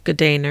Good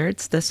day,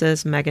 nerds. This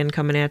is Megan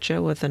coming at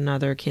you with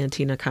another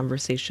Cantina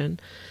conversation.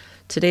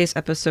 Today's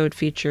episode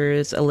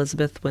features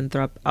Elizabeth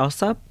Winthrop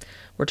Alsop.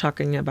 We're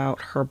talking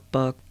about her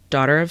book,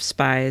 Daughter of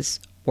Spies,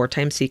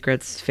 Wartime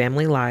Secrets,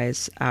 Family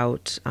Lies,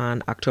 out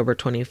on October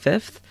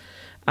 25th.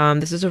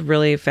 This is a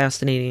really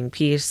fascinating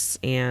piece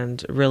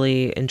and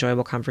really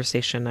enjoyable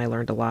conversation. I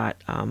learned a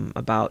lot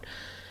about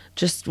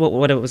just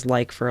what it was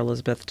like for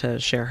Elizabeth to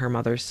share her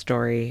mother's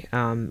story,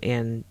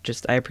 and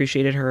just I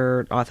appreciated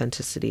her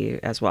authenticity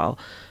as well.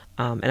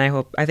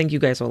 And I think you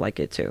guys will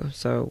like it too.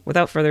 So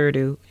without further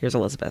ado, here's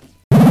Elizabeth.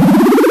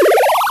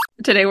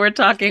 Today we're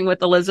talking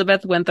with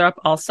Elizabeth Winthrop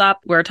Alsop.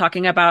 We're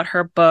talking about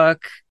her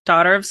book,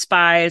 Daughter of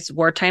Spies,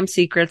 Wartime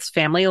Secrets,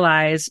 Family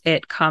Lies.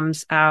 It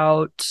comes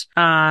out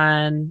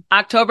on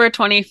October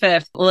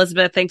 25th.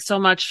 Elizabeth, thanks so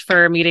much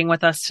for meeting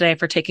with us today,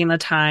 for taking the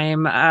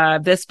time.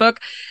 This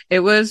book, it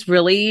was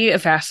really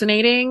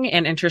fascinating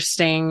and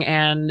interesting,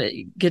 and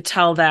you could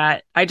tell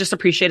that I just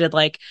appreciated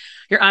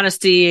your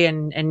honesty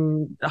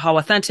and how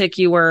authentic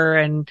you were.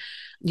 And,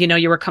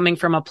 you were coming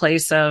from a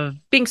place of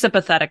being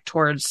sympathetic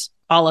towards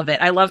all of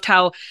it. I loved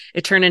how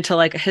it turned into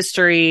a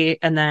history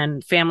and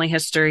then family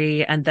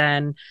history, and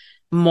then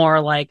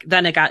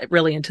then it got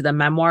really into the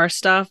memoir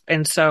stuff.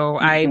 And so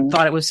I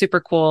thought it was super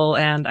cool,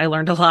 and I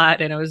learned a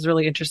lot, and it was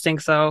really interesting.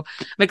 So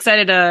I'm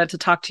excited to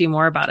talk to you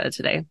more about it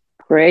today.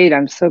 Great.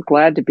 I'm so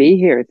glad to be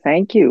here.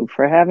 Thank you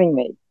for having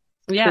me.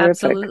 Yeah, Terrific.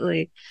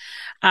 absolutely.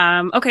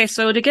 Okay,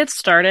 so to get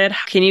started,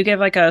 can you give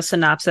a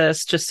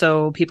synopsis just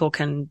so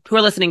who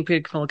are listening,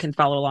 people can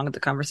follow along with the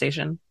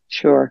conversation?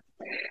 Sure.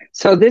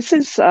 So this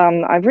is,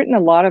 I've written a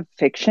lot of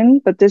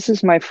fiction, but this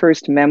is my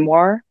first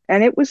memoir.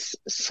 And it was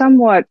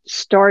somewhat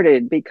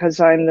started because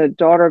I'm the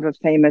daughter of a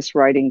famous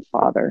writing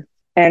father.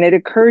 And it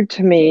occurred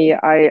to me,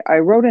 I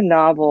wrote a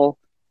novel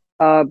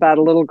about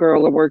a little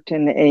girl who worked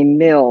in a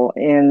mill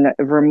in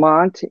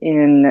Vermont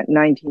in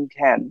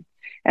 1910.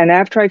 And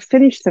after I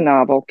finished the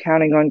novel,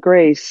 Counting on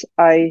Grace,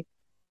 I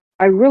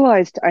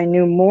realized I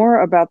knew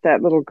more about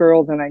that little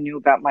girl than I knew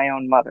about my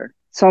own mother.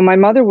 So my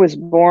mother was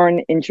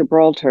born in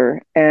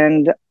Gibraltar,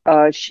 and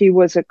she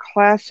was a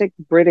classic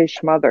British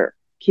mother.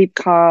 Keep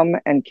calm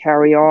and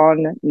carry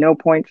on, no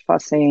point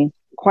fussing,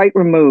 quite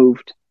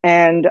removed.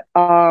 And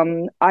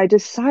I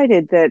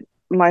decided that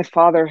my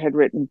father had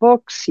written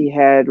books, he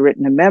had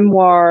written a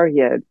memoir, he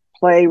had a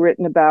play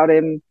written about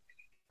him.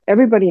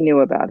 Everybody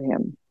knew about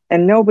him,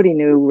 and nobody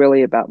knew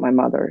really about my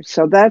mother.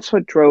 So that's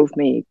what drove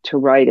me to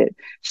write it.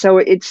 So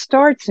it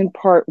starts in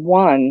part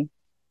one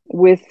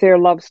with their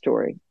love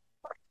story.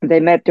 They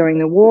met during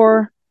the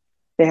war.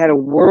 They had a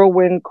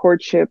whirlwind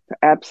courtship,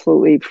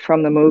 absolutely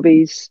from the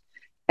movies,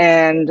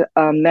 and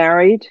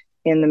married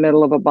in the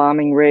middle of a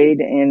bombing raid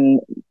in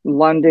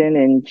London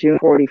in June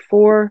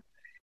 44.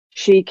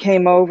 She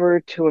came over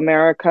to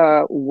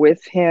America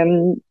with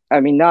him. I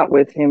mean, not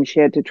with him. She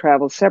had to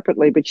travel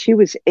separately, but she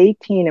was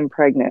 18 and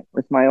pregnant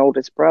with my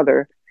oldest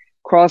brother,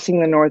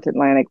 crossing the North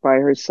Atlantic by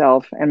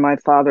herself. And my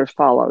father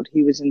followed.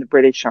 He was in the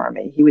British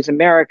Army. He was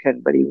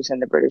American, but he was in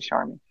the British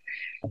Army.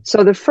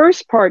 So the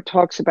first part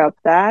talks about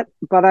that,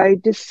 but I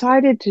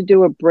decided to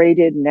do a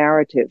braided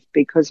narrative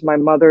because my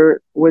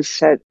mother was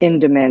set in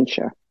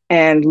dementia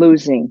and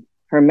losing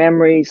her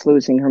memories,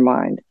 losing her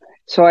mind.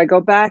 So I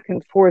go back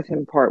and forth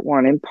in part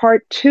one. In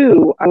part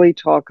two, I really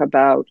talk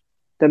about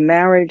the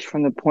marriage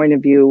from the point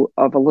of view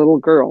of a little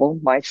girl,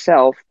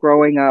 myself,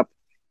 growing up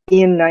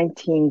in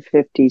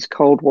 1950s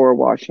Cold War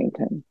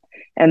Washington.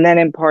 And then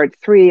in part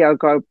three, I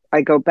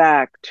go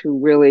back to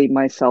really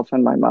myself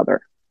and my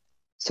mother.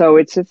 So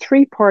it's a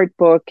three-part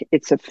book.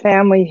 It's a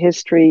family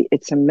history.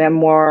 It's a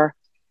memoir.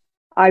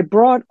 I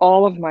brought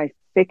all of my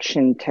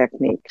fiction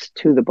techniques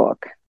to the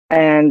book.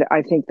 And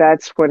I think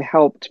that's what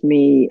helped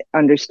me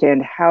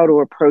understand how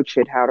to approach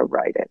it, how to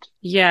write it.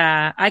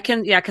 Yeah,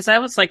 because I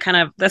was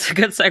that's a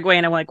good segue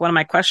into one of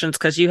my questions,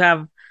 because you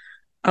have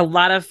a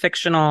lot of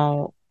fiction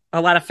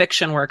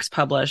works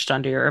published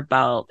under your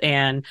belt,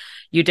 and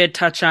you did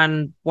touch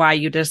on why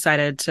you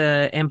decided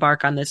to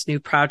embark on this new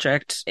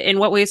project. In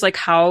what ways,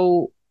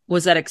 how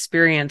was that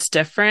experience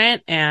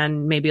different,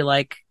 and maybe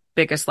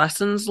biggest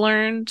lessons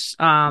learned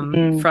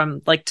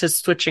from to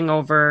switching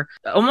over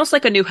almost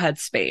like a new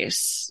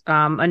headspace,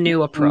 a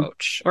new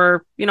approach,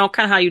 or kind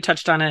of how you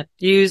touched on it.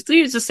 You used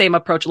the same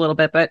approach a little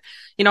bit, but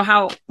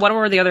what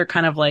were the other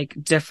kind of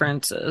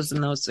differences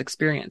in those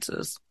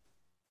experiences?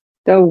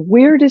 The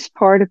weirdest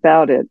part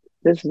about it,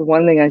 this is the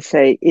one thing I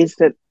say, is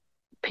that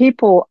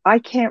I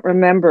can't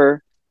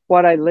remember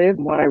what I lived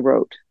and what I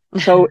wrote.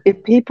 So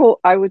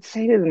I would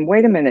say to them,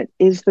 wait a minute,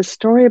 is the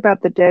story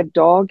about the dead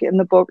dog in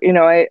the book?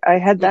 I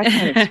had that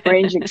kind of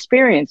strange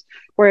experience.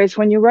 Whereas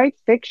when you write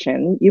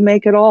fiction, you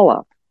make it all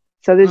up.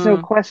 So there's no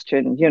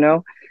question,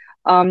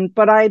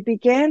 but I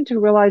began to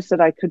realize that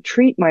I could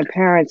treat my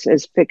parents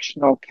as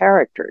fictional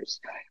characters.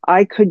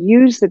 I could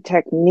use the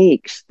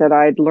techniques that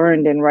I'd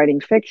learned in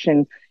writing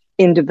fiction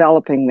in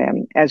developing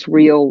them as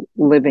real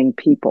living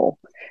people.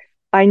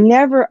 I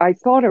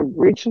thought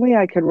originally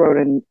I could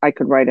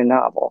write a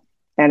novel.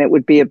 and it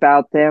would be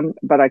about them,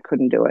 but I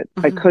couldn't do it.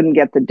 I Mhm. couldn't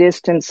get the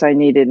distance I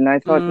needed. And I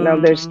thought, no,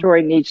 their Mm.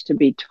 story needs to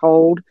be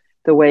told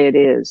the way it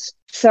is.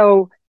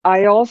 So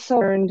I also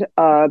learned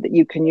that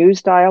you can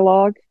use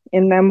dialogue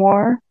in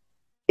memoir.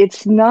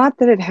 It's not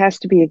that it has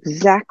to be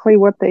exactly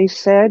what they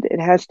said, it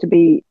has to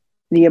be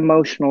the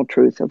emotional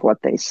truth of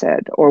what they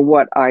said, or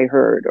what I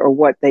heard, or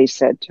what they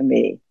said to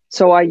me.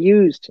 So I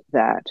used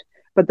that.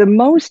 But the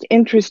most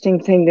interesting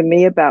thing to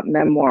me about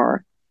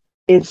memoir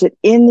is that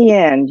in the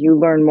end, you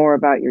learn more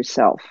about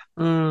yourself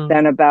Mm.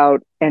 than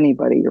about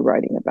anybody you're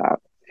writing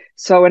about.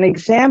 So, an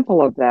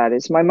example of that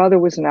is my mother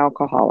was an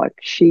alcoholic.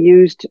 She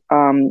used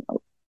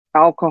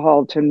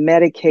alcohol to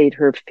medicate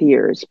her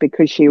fears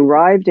because she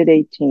arrived at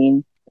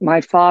 18.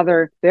 My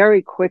father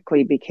very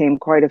quickly became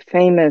quite a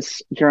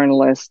famous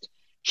journalist.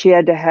 She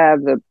had to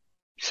have the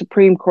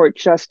Supreme Court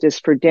justice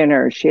for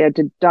dinner. She had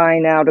to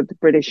dine out at the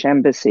British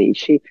embassy.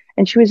 She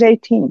was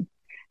 18,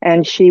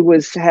 and she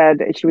was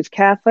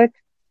Catholic.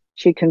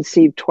 She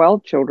conceived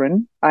 12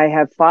 children. I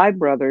have 5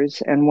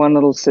 brothers and one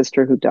little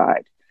sister who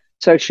died.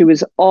 So she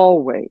was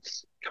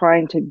always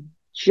trying to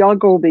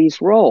juggle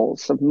these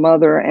roles of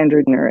mother,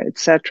 entertainer,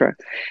 etc.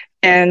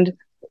 And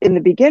in the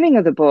beginning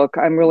of the book,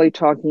 I'm really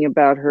talking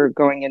about her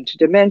going into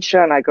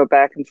dementia, and I go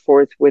back and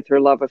forth with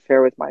her love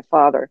affair with my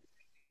father.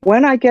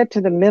 When I get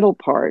to the middle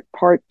part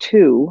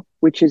 2,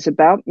 which is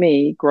about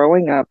me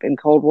growing up in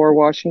Cold War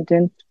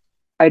Washington,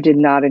 I did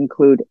not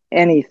include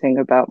anything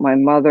about my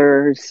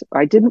mother's.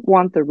 I didn't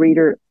want the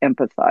reader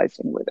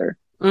empathizing with her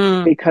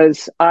Mm.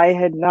 because I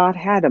had not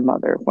had a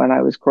mother when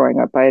I was growing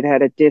up. I had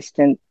had a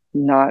distant,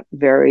 not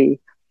very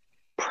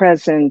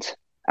present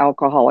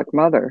alcoholic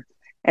mother.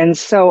 And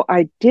so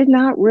I did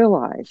not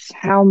realize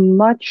how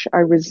much I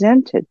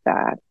resented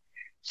that.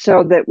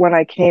 So that when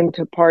I came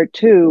to part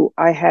 2,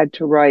 I had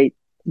to write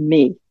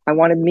me. I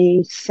wanted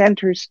me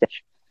center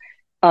stage.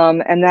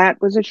 And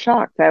that was a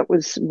shock. That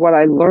was what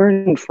I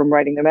learned from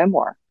writing the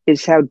memoir,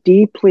 is how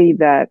deeply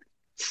that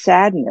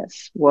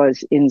sadness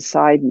was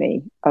inside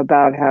me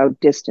about how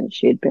distant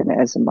she had been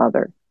as a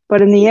mother.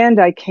 But in the end,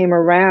 I came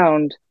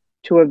around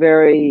to a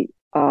very,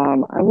 I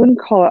would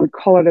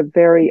call it a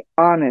very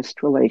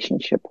honest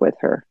relationship with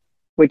her,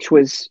 which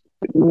was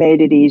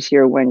made it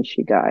easier when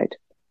she died.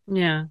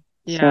 Yeah.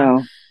 Yeah.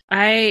 So,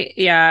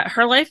 Yeah,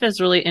 her life is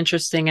really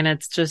interesting, and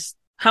it's just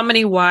how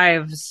many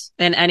wives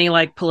in any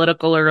like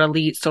political or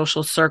elite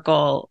social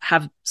circle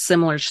have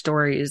similar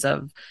stories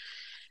of,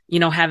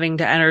 having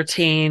to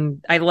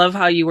entertain. I love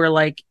how you were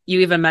like,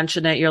 you even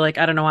mentioned it. You're like,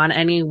 I don't know, on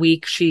any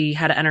week she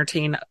had to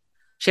entertain,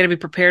 she had to be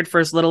prepared for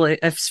as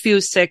few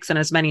as 6 and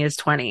as many as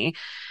 20.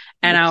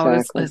 And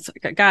exactly. it's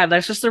like, God,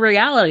 that's just the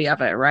reality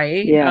of it,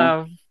 right? Yeah.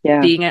 Of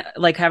Yeah. being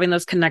like having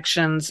those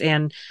connections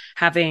and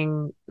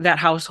having that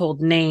household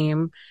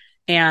name.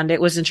 And it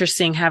was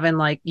interesting having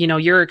like,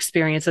 your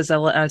experience as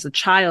a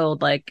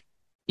child, like,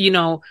 you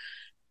know,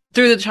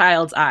 through the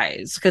child's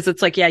eyes. Cause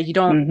it's like, yeah, you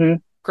don't Mm-hmm.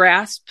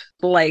 grasp,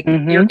 like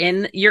you're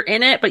Mm-hmm.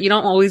 in it, but you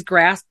don't always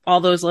grasp all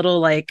those little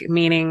like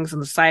meanings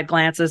and the side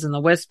glances and the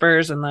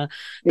whispers and the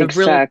real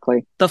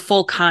Exactly. the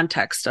full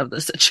context of the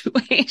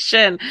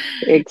situation. And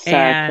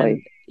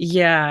Exactly.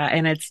 yeah,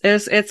 and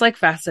it's like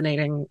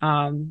fascinating.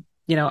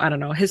 I don't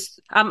know,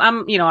 I'm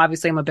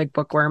obviously I'm a big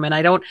bookworm, and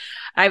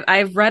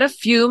I've read a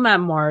few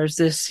memoirs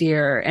this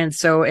year, and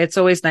so it's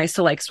always nice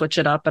to like switch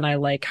it up, and I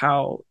like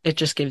how it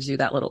just gives you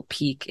that little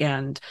peek.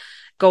 And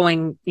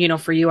going,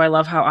 for you, I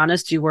love how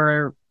honest you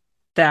were,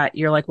 that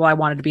you're like, well, I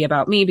wanted to be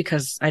about me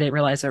because I didn't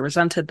realize I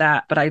resented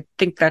that. But I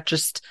think that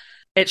just,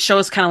 it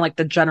shows kind of like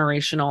the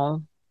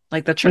generational,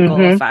 like the trickle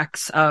Mm-hmm.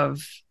 effects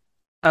of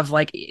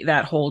like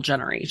that whole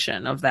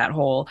generation of that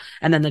whole,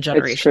 and then the It's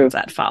generations true.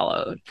 that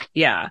followed.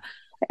 Yeah.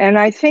 And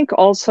I think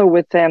also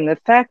with them, the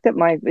fact that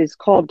my is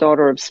called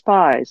Daughter of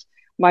Spies.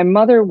 My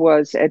mother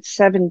was at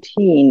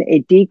 17 a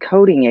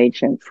decoding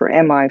agent for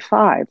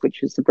MI5,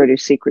 which is the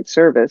British Secret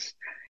Service.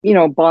 You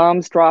know,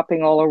 bombs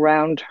dropping all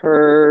around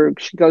her.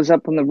 She goes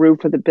up on the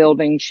roof of the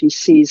building. She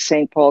sees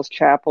St. Paul's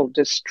Chapel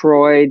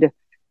destroyed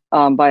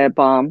by a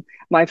bomb.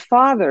 My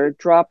father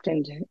dropped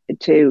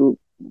into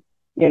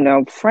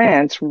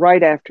France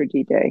right after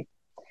D-Day.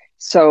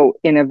 So,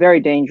 in a very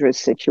dangerous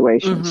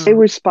situation. They Mm-hmm.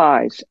 were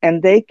spies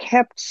and they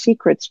kept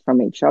secrets from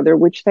each other,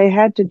 which they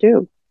had to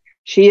do.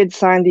 She had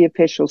signed the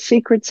Official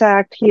Secrets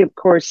Act. He, of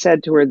course,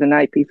 said to her the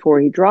night before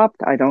he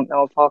dropped, I don't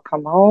know if I'll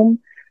come home.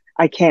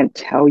 I can't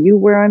tell you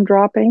where I'm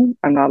dropping.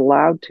 I'm not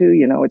allowed to.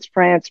 You know, it's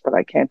France, but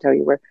I can't tell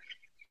you where.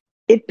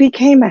 It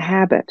became a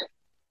habit.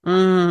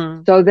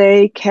 Mm-hmm. So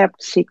they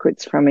kept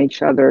secrets from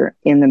each other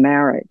in the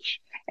marriage.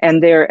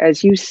 And there,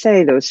 as you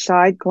say, those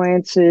side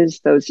glances,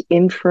 those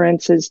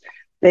inferences,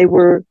 they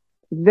were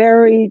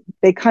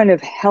they kind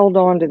of held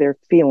on to their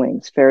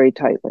feelings very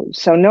tightly.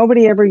 So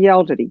nobody ever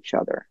yelled at each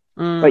other,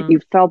 but Mm. you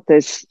felt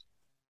this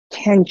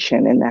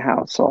tension in the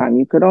household.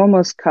 You could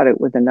almost cut it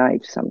with a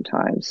knife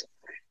sometimes.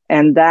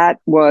 And that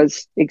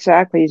was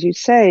exactly as you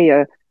say,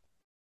 a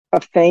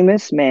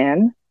famous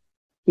man.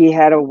 He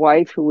had a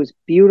wife who was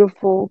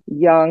beautiful,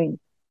 young,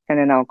 and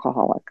an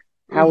alcoholic.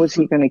 How was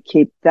Mm-hmm. he going to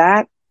keep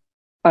that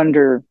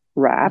under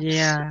wraps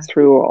Yeah.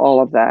 through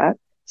all of that.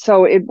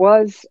 So it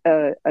was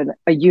a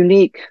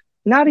unique,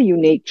 not a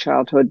unique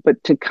childhood,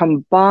 but to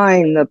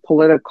combine the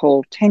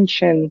political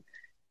tension,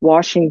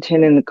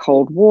 Washington in the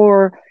Cold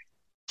War,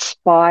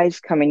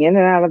 spies coming in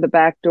and out of the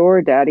back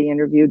door. Daddy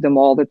interviewed them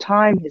all the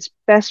time. His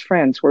best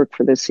friends worked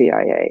for the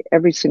CIA.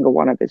 Every single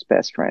one of his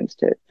best friends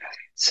did.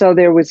 So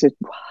there was a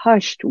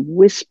hushed,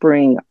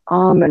 whispering,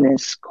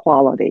 ominous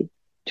quality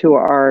to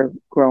our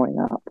growing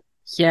up.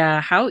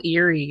 Yeah, how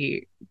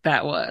eerie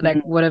that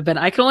Mm, would have been.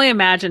 I can only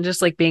imagine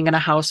just like being in a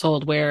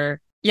household where,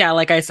 yeah,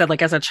 like I said,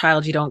 like as a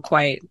child, you don't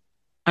quite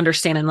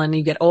understand, and then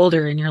you get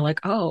older and you're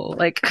like, oh,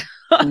 like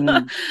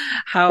mm.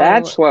 how,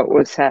 That's what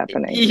was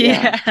happening.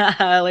 Yeah.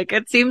 yeah, like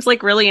it seems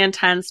like really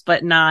intense,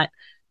 but not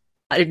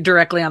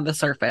directly on the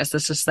surface.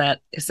 It's just that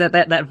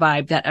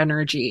vibe, that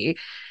energy,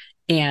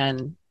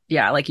 and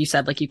yeah, like you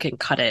said, like you can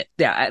cut it.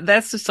 Yeah,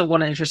 that's just a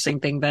one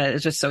interesting thing that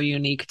is just so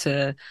unique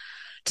to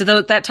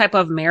that type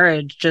of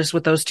marriage, just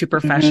with those two Hmm.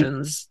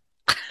 professions.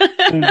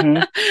 Hmm.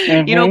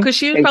 Hmm. Because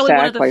she was probably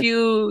one of the Exactly.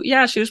 few,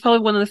 yeah, she was probably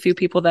one of the few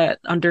people that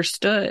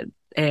understood,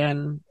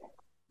 and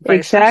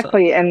vice versa,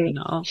 Exactly. you And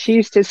know. she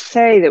used to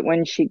say that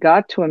when she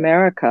got to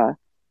America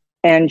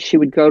and she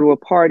would go to a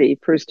party,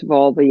 first of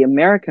all, the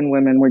American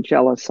women were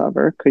jealous of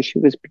her because she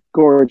was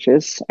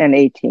gorgeous and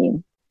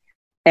 18.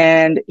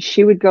 And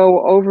she would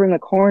go over in the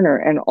corner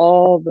and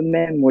all the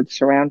men would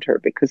surround her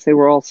because they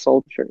were all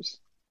soldiers.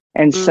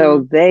 And Mm,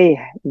 so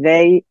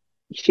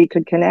she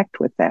could connect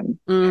with them.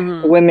 The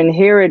hmm. women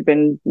here had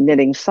been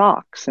knitting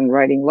socks and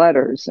writing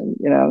letters,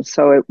 and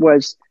so it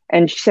was.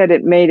 And she said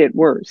it made it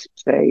worse.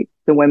 The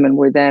women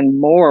were then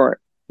more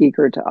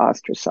eager to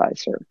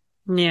ostracize her.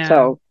 Yeah.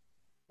 So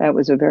that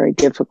was a very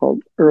difficult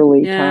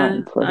early Yeah.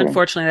 time for her.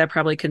 Unfortunately, that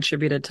probably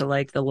contributed to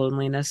like the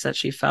loneliness that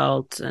she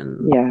felt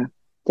and Yeah, her.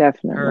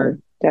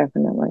 definitely,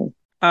 definitely.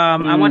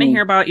 I want to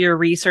hear Mm, about your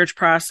research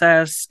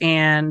process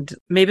and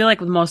maybe like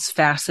the most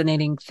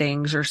fascinating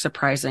things or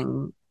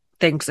surprising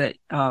things that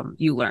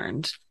you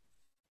learned.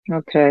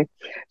 okay.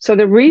 So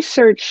the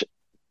research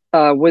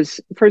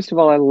was, first of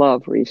all, I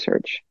love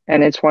research,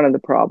 and it's one of the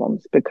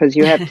problems because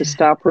you have to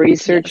stop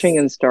researching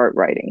Yes. and start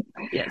writing.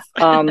 Yes.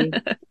 Um,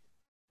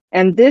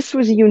 And this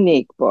was a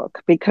unique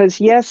book because,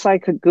 yes, I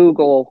could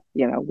Google,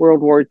 World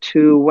War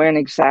II, when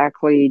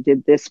exactly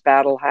did this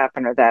battle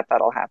happen or that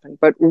battle happen?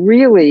 But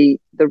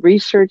really, the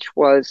research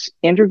was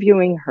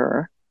interviewing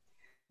her,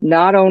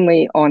 not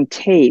only on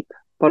tape,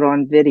 but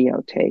on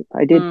videotape.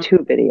 I did Mm. two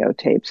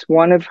videotapes,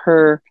 one of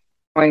her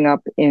growing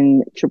up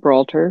in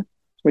Gibraltar,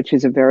 which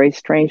is a very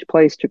strange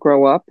place to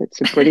grow up. It's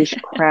a British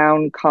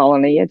crown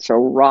colony. It's a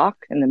rock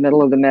in the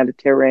middle of the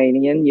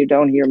Mediterranean. You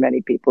don't hear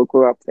many people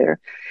grew up there.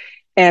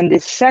 And the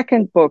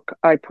second book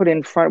I put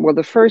in front, well,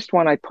 the first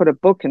one I put a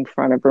book in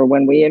front of her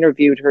when we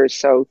interviewed her.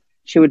 So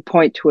she would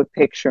point to a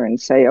picture and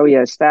say, oh,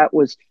 yes, that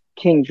was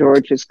King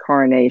George's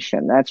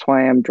coronation. That's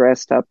why I'm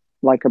dressed up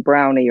like a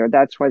brownie, or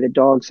that's why the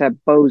dogs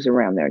have bows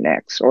around their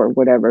necks, or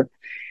whatever.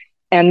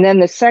 And then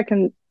the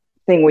second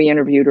thing we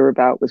interviewed her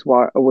about was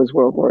World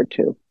War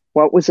II.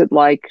 What was it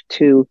like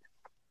to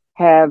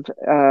have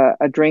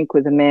a drink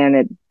with a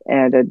man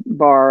at a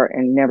bar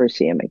and never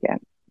see him again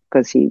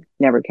because he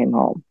never came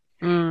home?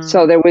 Mm.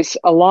 So there was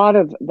a lot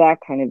of that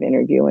kind of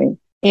interviewing.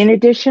 In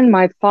addition,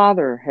 my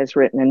father has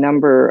written a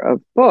number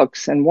of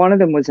books, and one of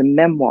them was a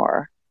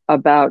memoir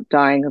about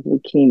dying of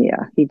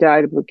leukemia. He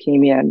died of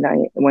leukemia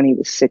when he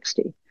was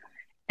 60.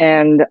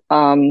 And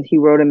he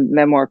wrote a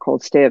memoir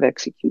called Stay of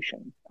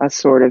Execution, a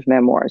sort of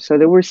memoir. So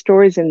there were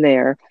stories in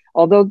there,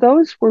 although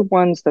those were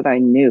ones that I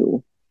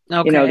knew,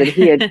 that Okay.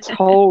 he had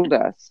told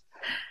us.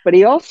 But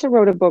he also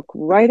wrote a book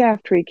right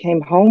after he came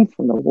home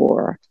from the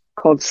war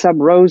called Sub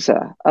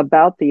Rosa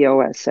about the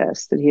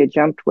OSS that he had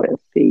jumped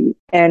with.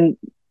 And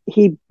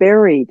he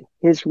buried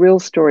his real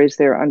stories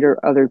there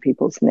under other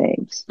people's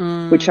names,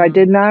 which I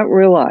did Mm. not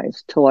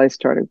realize till I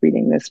started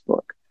reading this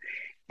book.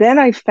 Then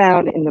I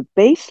found in the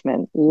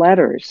basement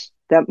letters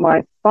that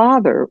my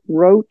father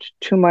wrote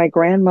to my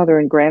grandmother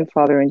and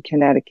grandfather in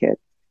Connecticut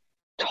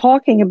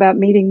talking about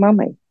meeting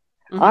Mummy.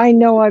 Mm. I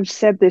know I've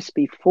said this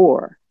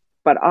before,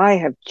 but I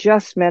have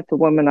just met the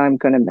woman I'm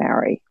going to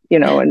marry,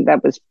 and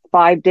that was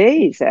 5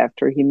 days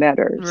after he met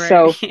her. Right.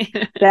 So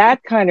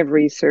that kind of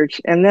research.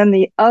 And then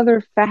the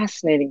other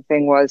fascinating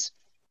thing was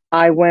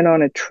I went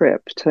on a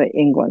trip to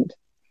England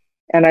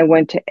and I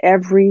went to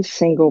every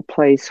single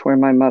place where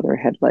my mother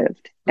had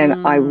lived. And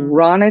Mm.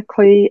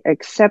 ironically,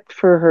 except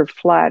for her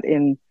flat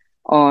in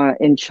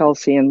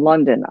Chelsea in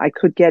London, I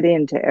could get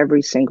into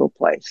every single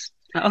place.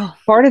 Oh.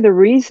 Part of the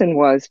reason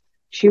was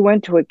she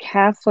went to a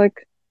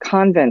Catholic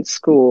convent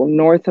school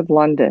north of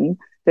London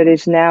that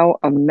is now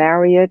a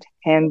Marriott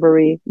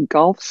Hanbury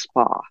golf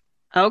spa.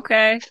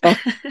 Okay. So,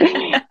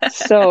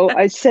 so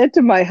I said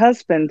to my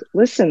husband,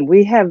 listen,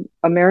 we have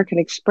American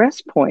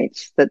Express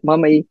points that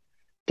Mummy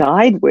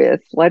died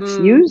with. Let's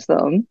Mm. use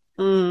them.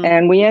 Mm.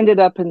 And we ended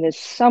up in this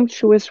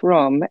sumptuous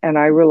room. And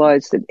I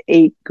realized that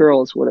 8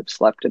 girls would have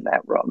slept in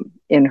that room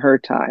in her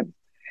time.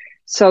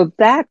 So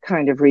that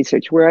kind of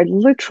research where I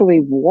literally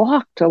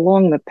walked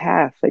along the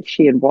path that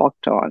she had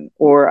walked on,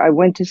 or I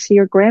went to see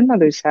her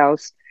grandmother's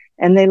house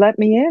and they let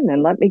me in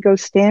and let me go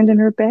stand in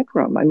her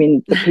bedroom. I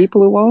mean, the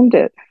people who owned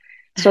it.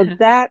 So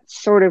that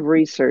sort of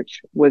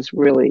research was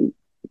really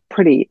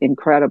pretty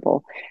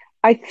incredible.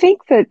 I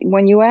think that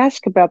when you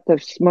ask about the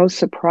most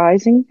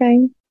surprising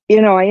thing,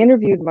 I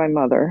interviewed my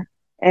mother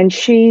and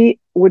she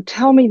would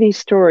tell me these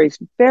stories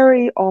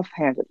very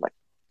offhandedly.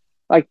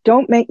 Like,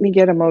 don't make me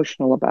get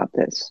emotional about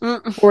this.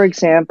 Mm. For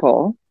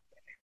example,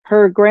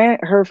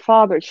 her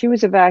father, she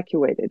was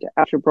evacuated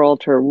out of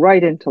Gibraltar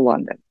right into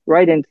London,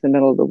 right into the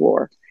middle of the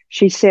war.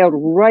 She sailed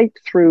right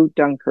through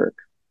Dunkirk,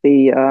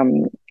 the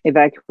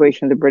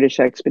evacuation of the British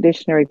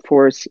Expeditionary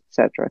Force,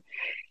 etc.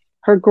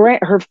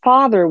 Her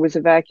father was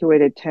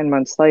evacuated 10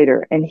 months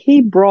later, and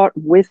he brought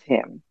with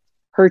him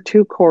her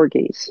two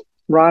corgis,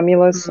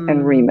 Romulus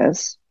and Mm.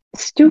 Remus,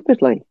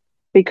 stupidly,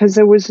 because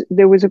there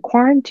was a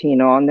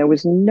quarantine on. There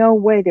was no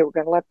way they were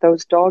going to let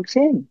those dogs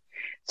in.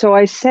 So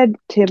I said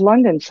to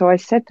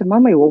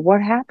Mummy, well,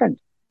 what happened?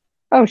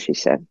 Oh, she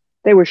said,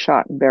 they were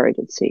shot and buried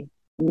at sea.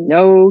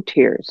 No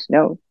tears.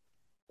 No,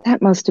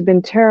 that must have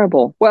been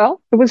terrible.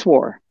 Well, it was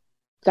war.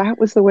 That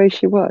was the way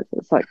she was.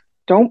 It's like,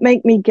 don't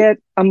make me get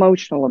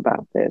emotional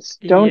about this.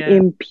 Yeah. Don't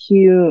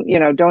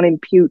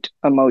impute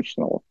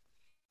emotional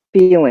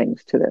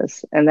feelings to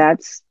this. And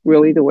that's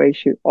really the way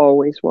she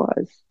always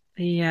was.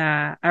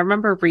 Yeah. I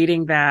remember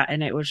reading that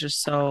and it was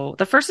just so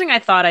the first thing I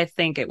thought, I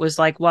think it was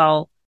like,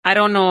 well, I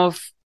don't know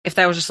if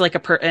that was just like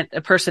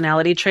a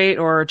personality trait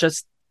or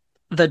just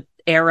the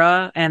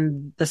era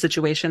and the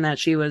situation that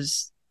she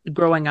was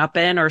growing up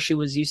in or she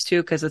was used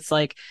to. Cause it's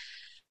like,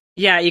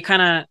 yeah, you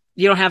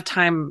don't have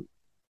time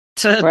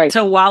Right,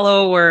 to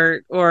wallow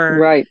or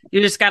right. you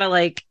just gotta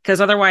like,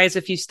 because otherwise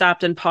if you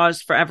stopped and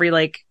paused for every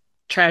like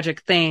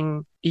tragic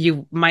thing,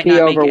 you might Be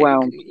not make it.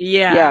 overwhelmed.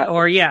 Yeah. Yeah.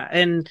 Or yeah.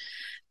 And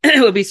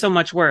it would be so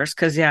much worse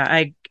because yeah,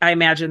 I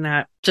imagine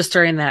that just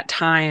during that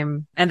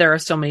time, and there are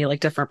so many like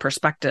different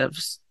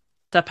perspectives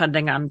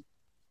depending on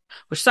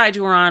which side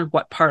you were on,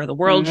 what part of the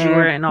world you were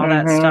Mm-hmm. in, all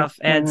that Mm-hmm. stuff.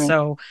 And Mm-hmm.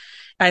 so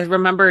I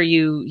remember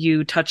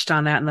you touched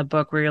on that in the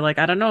book where you're like,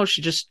 I don't know,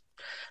 she just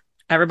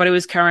everybody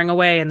was carrying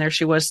away and there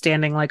she was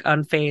standing like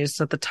unfazed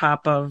at the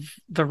top of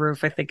the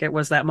roof. I think it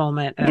was that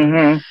moment. And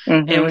Mm-hmm.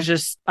 it Mm-hmm. was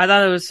just I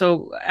thought it was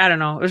so I don't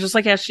know. It was just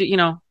like yeah,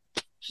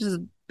 she's a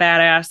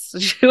badass.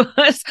 She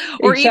was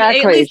or even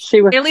Exactly.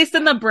 She was, at least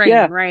in the brain,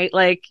 yeah. right?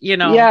 Like,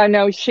 Yeah,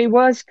 no, she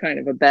was kind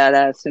of a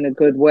badass in a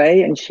good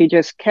way, and she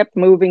just kept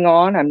moving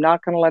on. I'm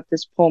not going to let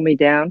this pull me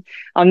down.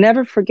 I'll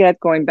never forget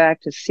going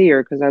back to see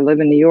her because I live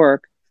in New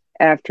York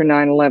after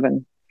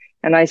 9/11.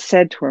 And I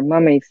said to her,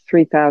 Mummy,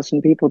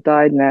 3,000 people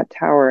died in that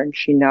tower. And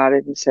she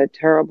nodded and said,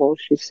 terrible.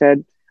 She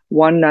said,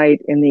 one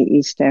night in the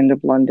East End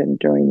of London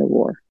during the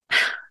war.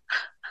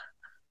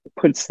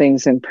 Puts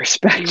things in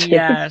perspective.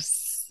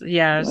 yes.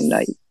 One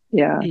night. Yes.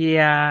 Yeah.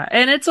 Yeah.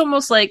 And it's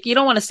almost like you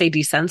don't want to say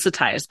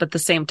desensitized, but at the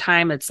same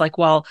time, it's like,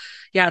 well,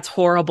 yeah, it's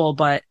horrible,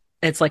 but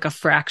it's like a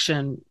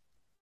fraction.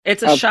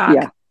 It's a shock.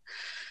 Yeah.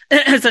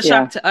 It's a Yeah.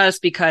 shock to us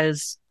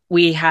because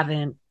we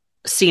haven't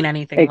seen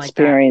anything like that.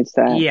 Experience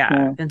that. Yeah.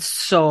 Yeah. And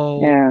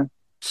so, Yeah.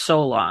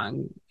 so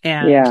long.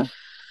 And Yeah.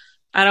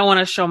 I don't want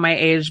to show my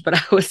age, but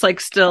I was like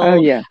Oh, still,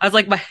 yeah. I was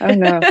like my, Oh,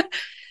 no.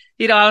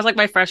 I was like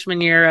my freshman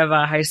year of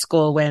high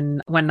school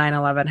when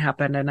 9/11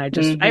 happened. And I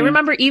Mm-hmm.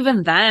 remember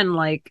even then,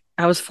 like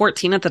I was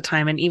 14 at the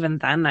time. And even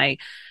then I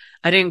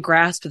didn't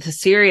grasp the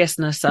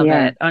seriousness of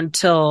Yeah. it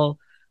until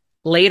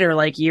later,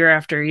 like year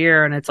after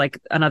year. And it's like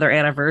another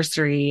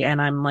anniversary.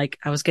 And I'm like,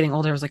 I was getting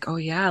older. I was like, oh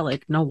yeah,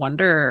 like no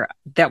wonder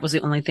that was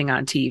the only thing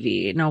on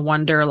TV. No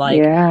wonder like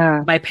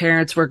Yeah. my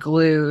parents were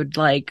glued,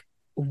 like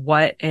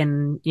what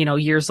and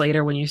years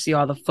later when you see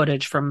all the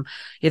footage from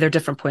either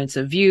different points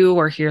of view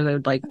or hear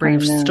the like I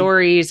brave know.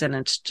 stories and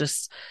it's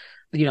just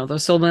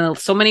there's so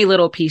many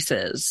little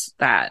pieces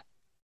that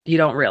you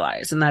don't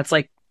realize and that's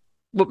like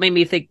what made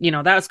me think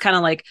that was kind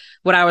of like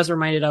what I was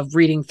reminded of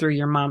reading through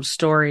your mom's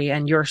story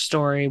and your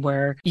story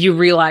where you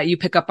realize you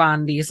pick up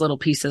on these little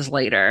pieces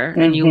later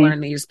and you Mm-hmm. learn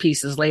these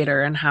pieces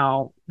later and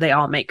how they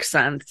all make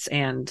sense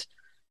and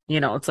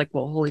it's like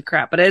well holy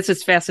crap but it's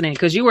just fascinating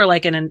because you were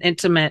like in an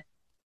intimate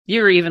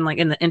you were even like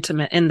in the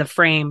intimate in the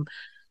frame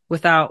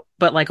without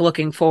but like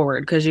looking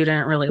forward because you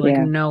didn't really like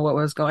Yeah. know what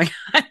was going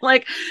on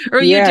like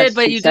or you did Yes,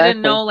 but you didn't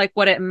exactly. know like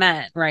what it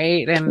meant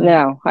right and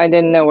No, I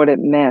didn't know what it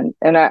meant.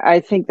 And I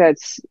think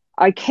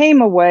I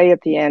came away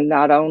at the end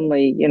not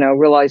only,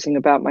 realizing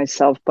about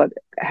myself, but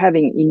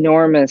having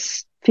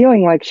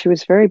feeling like she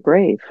was very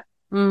brave.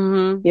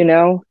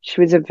 mm-hmm,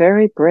 She was a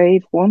very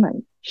brave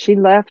woman. She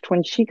left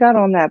when she got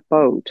on that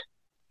boat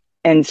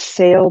and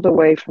sailed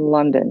away from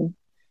London.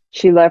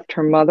 She left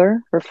her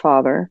mother, her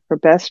father, her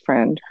best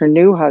friend, her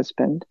new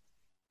husband,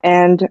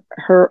 and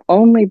her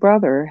only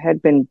brother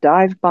had been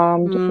dive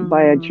bombed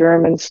by a mm-hmm,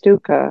 German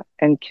Stuka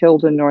and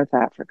killed in North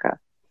Africa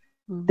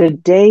the mm-hmm.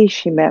 day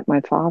she met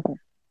my father.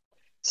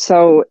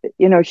 So,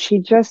 she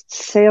just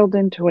sailed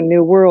into a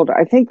new world.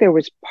 I think there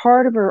was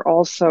part of her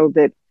also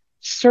that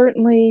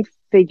certainly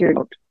figured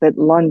out that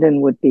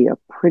London would be a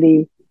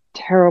pretty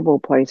terrible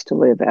place to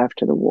live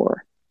after the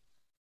war.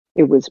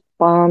 It was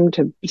bombed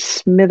to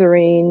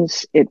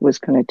smithereens. It was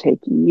going to take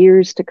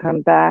years to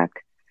come back.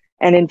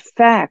 And in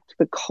fact,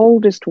 the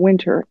coldest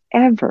winter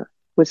ever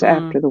was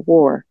Mm, after the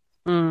war.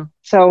 mm.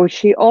 So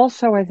she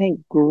also, I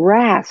think,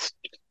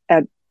 grasped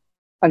at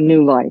a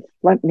new life.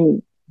 Let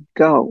me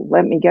go.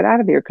 Let me get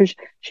out of here. Because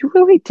she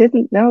really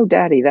didn't know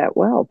Daddy that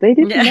well. They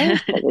didn't know Yeah.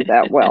 each other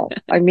that well.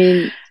 I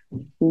mean,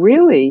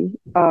 really.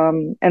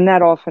 And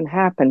that often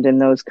happened in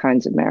those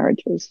kinds of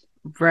marriages.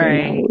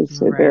 Right, It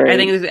was a right.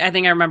 very, I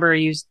think I remember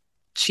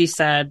she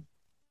said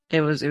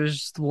it was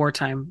just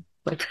wartime.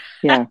 Like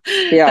yeah,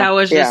 yeah, that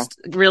was yeah. just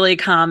really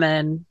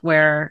common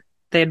where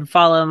they'd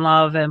fall in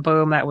love and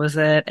boom, that was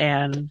it.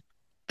 And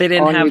they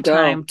didn't On you have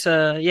go. time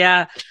to,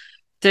 yeah,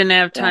 didn't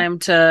have Yeah, time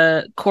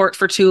to court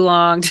for too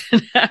long,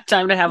 didn't have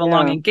time to have a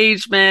long yeah.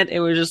 engagement.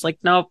 It was just like,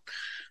 nope,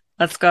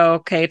 let's go.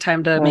 Okay,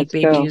 time to make Let's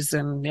go. babies.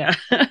 And yeah.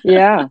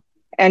 Yeah.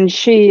 And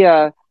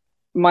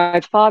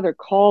my father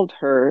called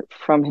her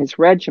from his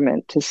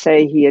regiment to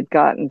say he had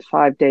gotten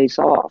 5 days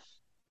off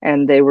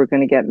and they were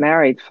going to get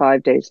married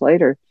 5 days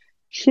later.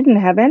 She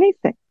didn't have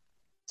anything.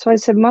 So I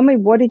said, Mommy,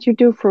 what did you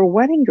do for a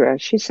wedding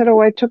dress? She said,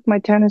 Oh, I took my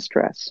tennis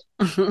dress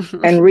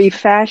and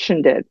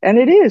refashioned it. And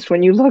it is,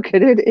 when you look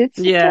at it,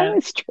 it's a Yeah.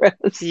 tennis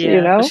dress,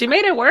 you Yeah. But know? she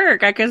made it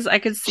work. I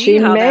could see She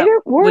how made that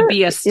it would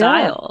be work. a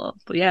Yeah. style.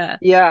 Yeah.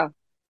 Yeah.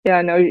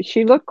 Yeah. No,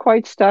 she looked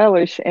quite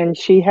stylish and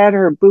she had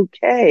her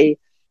bouquet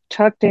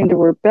tucked into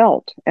her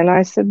belt. And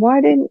I said,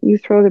 Why didn't you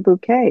throw the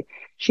bouquet?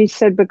 She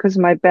said, Because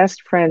my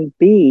best friend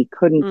B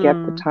couldn't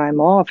get the Mm. time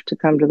off to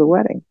come to the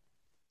wedding.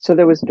 So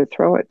there was to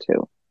throw it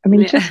to. I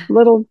mean, Yeah. just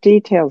little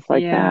details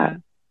like that. Yeah.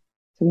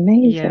 It's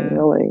amazing, Yeah.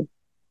 really.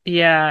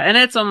 Yeah. And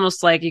it's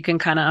almost like you can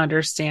kind of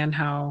understand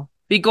how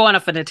we go on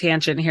a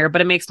tangent here,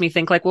 but it makes me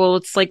think like, well,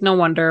 it's like no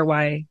wonder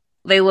why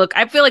they look.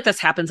 I feel like this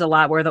happens a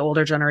lot where the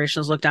older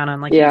generations look down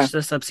on like Yeah. each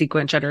the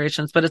subsequent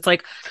generations, but it's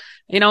like,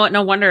 you know what,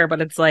 no wonder,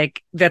 but it's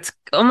like that's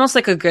almost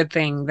like a good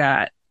thing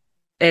that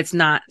it's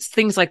not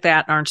things like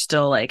that aren't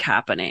still like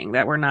happening,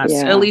 that we're not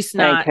at Yeah. least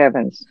Thank not,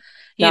 heavens.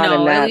 you Not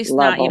in know, at that least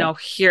not, you know, level.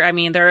 here. I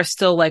mean, there are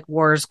still like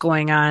wars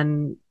going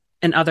on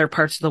in other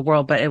parts of the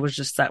world, but it was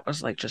just that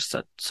was like just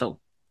so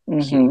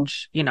Hmm.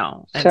 huge, you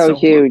know, and So so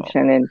huge horrible.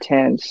 and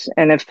intense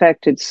and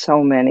affected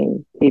so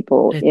many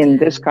people It in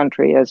this did.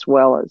 country as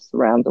well as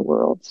around the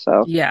world.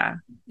 So, Yeah.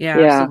 Yeah,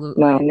 yeah,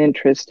 no, absolutely.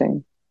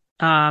 interesting.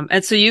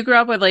 And so you grew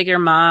up with like your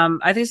mom.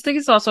 Think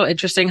it's also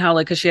interesting how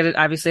like, cause she had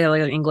obviously had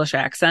like an English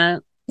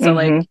accent. So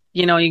like, Hmm.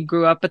 you know, you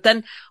grew up, but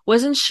then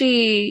was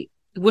she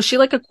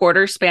like a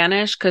quarter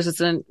Spanish?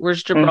 Cause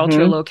where's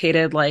Gibraltar Hmm.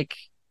 located? Like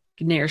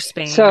near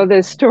So Spain?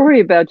 the story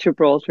about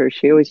Gibraltar,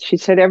 she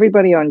said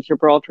everybody on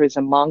Gibraltar is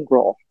a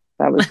mongrel.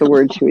 That was the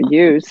word she would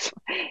use.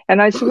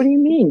 And I said, What do you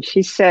mean?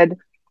 She said,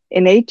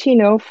 in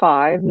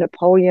 1805,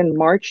 Napoleon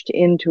marched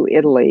into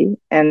Italy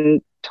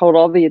and told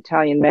all the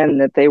Italian men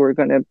that they were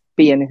going to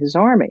be in his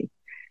army.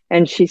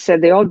 And she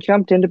said they all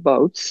jumped into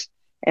boats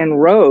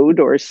and rowed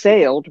or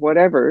sailed,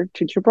 whatever,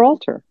 to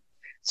Gibraltar.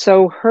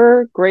 So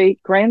her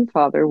great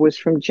grandfather was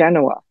from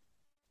Genoa.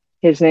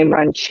 His name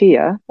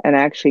Rancia, and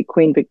actually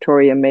Queen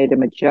Victoria made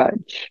him a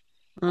judge.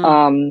 Mm,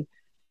 Um,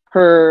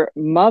 Her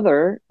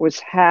mother was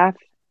half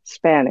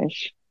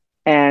Spanish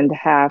and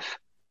half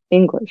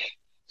English.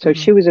 So hmm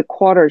she was a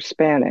quarter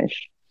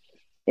Spanish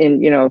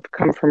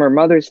come from her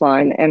mother's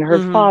line, and her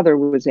hmm father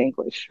was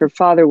English. Her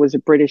father was a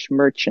British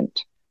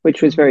merchant,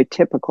 which was hmm very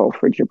typical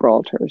for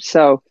Gibraltar.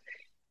 So,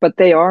 but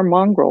they are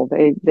mongrel.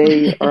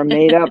 They are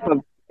made up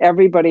of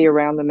everybody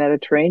around the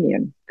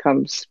Mediterranean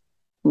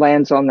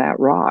lands on that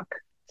rock.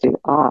 It's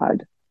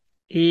odd.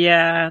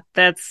 Yeah,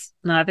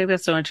 no, I think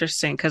that's so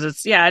interesting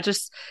because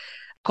just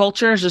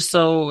culture is just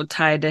so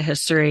tied to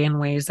history in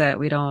ways that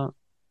we don't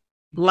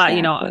lot,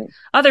 you know, Exactly.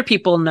 other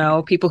people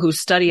know, people who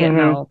study it Mm-hmm.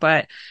 know,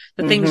 but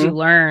the things you Mm-hmm.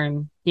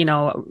 learn, you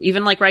know,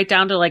 even like right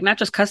down to like not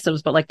just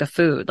customs, but like the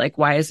food. Like,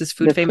 why is this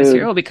food The famous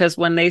here? food. Oh, because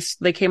when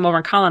they came over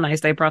and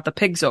colonized, they brought the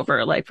pigs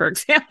over. Like, for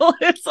example,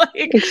 it's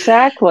like,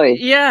 Exactly.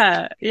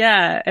 yeah,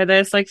 yeah, and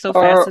it's like so Or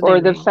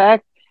fascinating.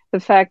 the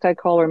fact I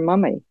call her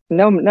mummy.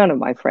 No, none of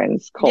my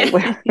friends Yeah, call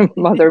her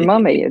mother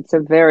mummy. It's a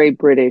very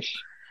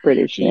British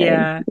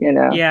name, yeah,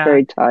 yeah.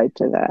 very tied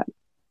to that.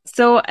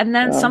 So, and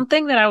then So,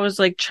 something that I was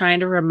like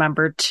trying to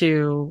remember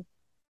too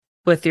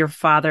with your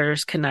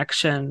father's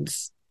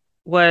connections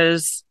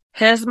was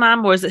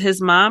it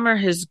his mom or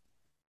his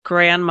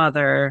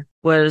grandmother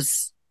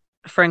was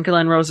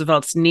Franklin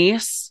Roosevelt's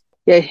niece?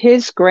 yeah,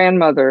 his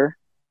grandmother,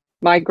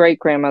 my great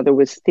grandmother,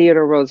 was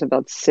Theodore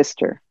Roosevelt's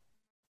sister,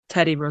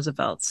 Teddy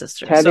Roosevelt's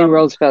sister. Teddy So,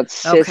 Roosevelt's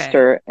okay.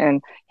 sister,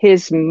 and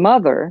his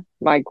mother,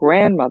 my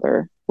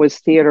grandmother, was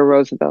Theodore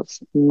Roosevelt's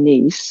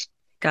niece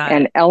Got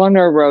and it.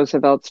 Eleanor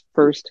Roosevelt's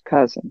first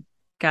cousin.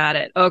 Got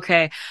it.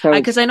 Okay. So,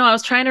 Because I know I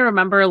was trying to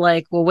remember,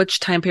 like, well, which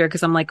time period?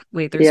 Because I'm like,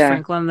 wait, there's yeah,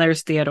 Franklin,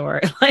 there's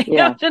Theodore. Like,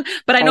 yeah,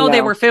 but I I know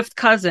they were know. fifth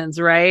cousins,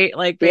 right?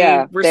 Like, they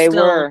Yeah, were they still,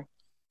 were.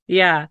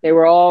 Yeah. They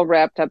were all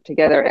wrapped up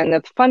together. And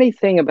the funny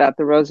thing about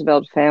the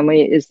Roosevelt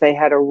family is they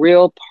had a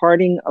real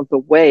parting of the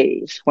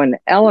ways when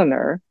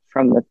Eleanor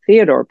from the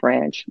Theodore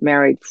branch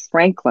married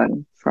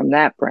Franklin from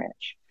that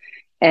branch.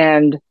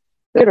 And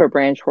Theodore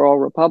branch were all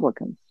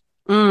Republicans.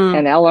 Mm.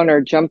 And Eleanor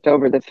jumped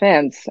over the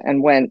fence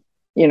and went,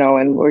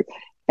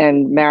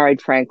 and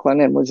married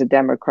Franklin and was a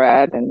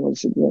Democrat and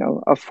was,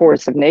 a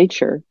force of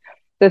nature.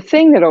 The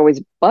thing that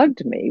always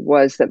bugged me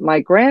was that my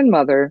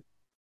grandmother,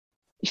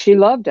 she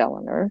loved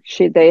Eleanor.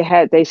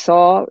 They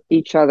saw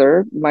each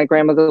other. My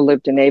grandmother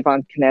lived in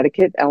Avon,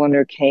 Connecticut.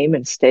 Eleanor came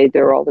and stayed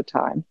there all the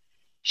time.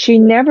 She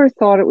never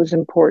thought it was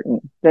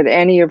important that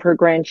any of her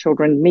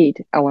grandchildren meet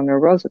Eleanor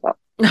Roosevelt.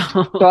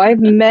 So I've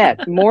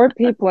met more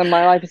people in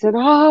my life who said,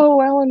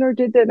 "Oh, Eleanor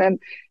did that,"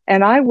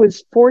 and I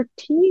was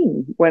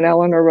 14 when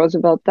Eleanor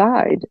Roosevelt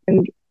died,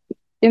 and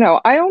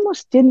I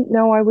almost didn't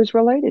know I was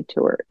related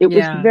to her. It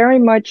was very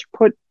much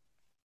put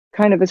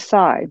kind of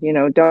aside,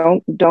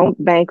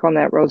 don't bank on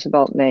that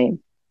Roosevelt name.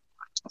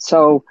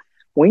 So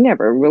we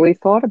never really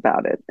thought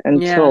about it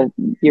until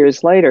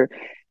years later.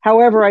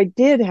 However, I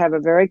did have a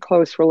very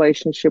close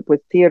relationship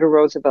with Theodore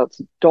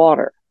Roosevelt's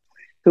daughter,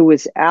 who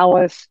was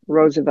Alice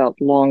Roosevelt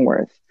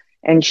Longworth,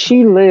 and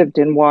she lived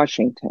in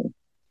Washington.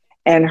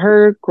 And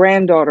her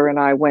granddaughter and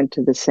I went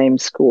to the same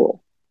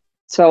school.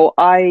 So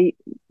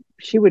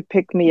she would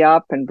pick me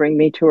up and bring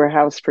me to her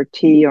house for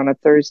tea on a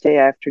Thursday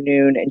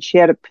afternoon. And she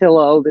had a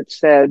famous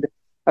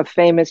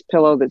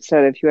pillow that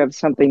said, "If you have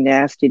something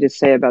nasty to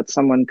say about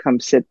someone, come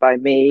sit by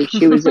me."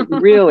 She was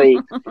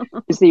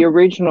the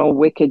original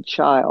wicked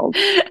child.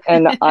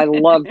 And I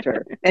loved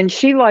her. And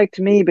she liked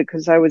me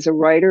because I was a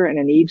writer and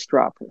an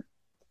eavesdropper.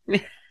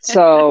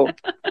 So,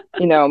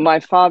 my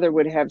father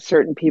would have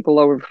certain people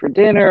over for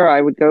dinner. I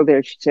would go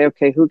there. She'd say,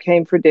 "Okay, who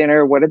came for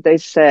dinner? What did they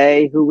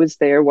say? Who was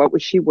there? What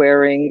was she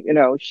wearing?"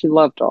 She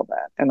loved all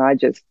that. And I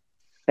just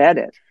fed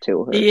it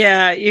to her.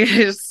 Yeah. You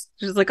just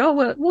like,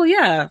 "Oh, well,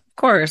 yeah, of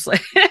course."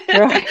 Like,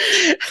 right.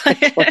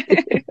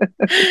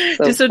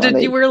 So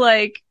did you were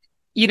like,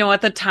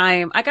 at the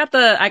time, I got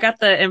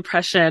the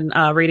impression,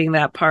 reading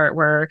that part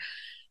where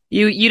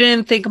you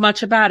didn't think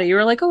much about it. You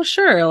were like, "Oh,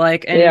 sure."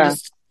 Like, and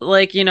just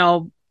like,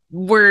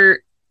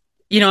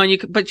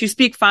 but you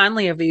speak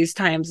fondly of these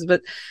times,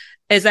 but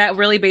is that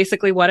really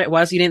basically what it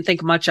was? You didn't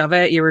think much of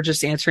it. You were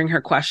just answering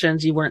her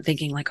questions. You weren't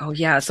thinking like, "Oh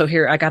yeah, so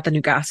here, I got the new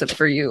gossip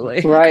for you."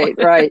 Like,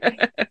 right.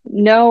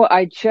 No,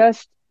 I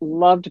just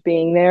loved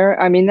being there.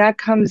 I mean, that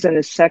comes in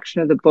a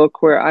section of the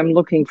book where I'm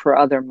looking for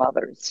other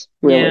mothers,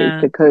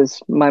 really,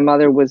 because my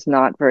mother was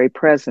not very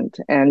present.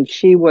 And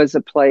she was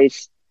a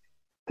place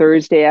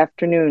Thursday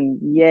afternoon.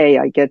 Yay,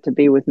 I get to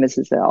be with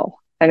Mrs. L.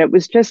 And it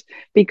was just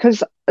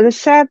because the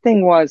sad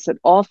thing was that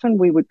often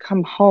we would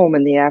come home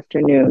in the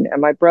afternoon,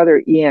 and my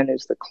brother Ian,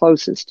 who's the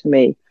closest to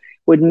me,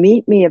 would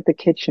meet me at the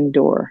kitchen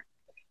door.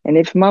 And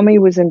if Mummy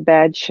was in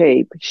bad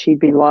shape, she'd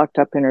be locked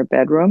up in her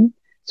bedroom.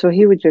 So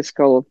he would just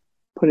go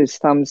put his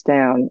thumbs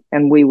down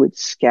and we would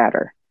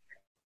scatter.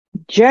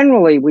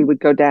 Generally, we would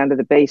go down to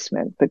the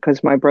basement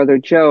because my brother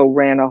Joe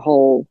ran a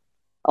whole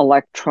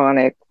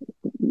electronic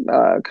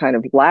kind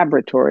of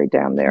laboratory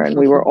down there. And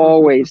we were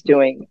always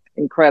doing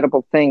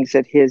incredible things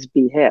at his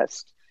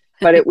behest.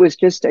 But it was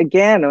just,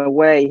 again, a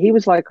way. He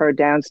was like our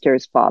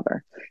downstairs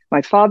father.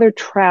 My father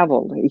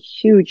traveled a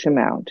huge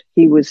amount.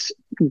 He was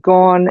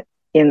gone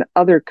in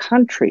other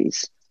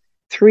countries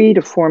 3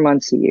 to 4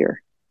 months a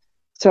year.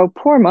 So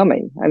poor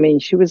Mummy, I mean,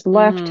 she was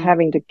left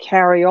having to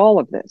carry all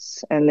of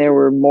this. And there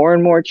were more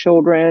and more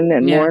children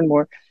and more and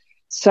more.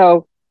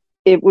 So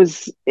it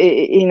was,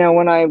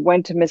 when I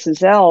went to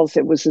Mrs. L's,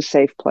 it was a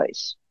safe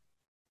place.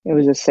 It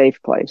was a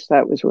safe place.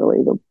 That was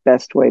really the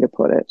best way to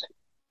put it.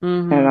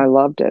 And I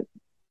loved it.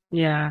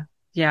 Yeah.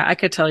 Yeah. I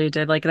could tell you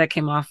did. Like, that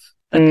came off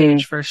the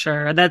page for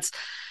sure.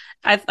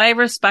 I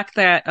respect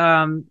that.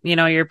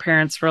 Your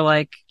parents were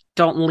like,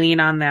 don't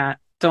lean on that.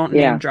 Don't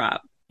name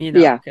drop.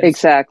 Yeah,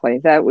 exactly.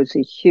 That was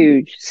a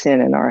huge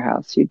sin in our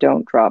house. You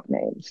don't drop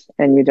names,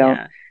 and you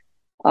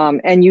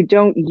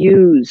don't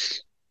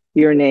use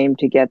your name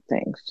to get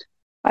things.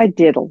 I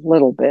did a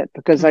little bit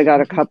because I got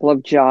a couple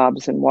of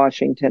jobs in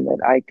Washington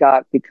that I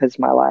got because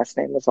my last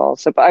name was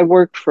Alsop. I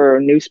worked for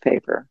a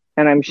newspaper,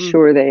 and I'm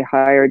sure they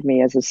hired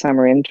me as a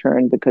summer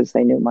intern because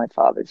they knew my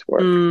father's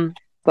work.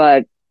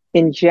 But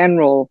in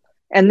general,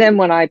 and then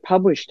when I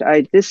published,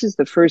 this is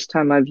the first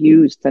time I've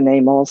used the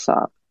name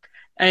Alsop.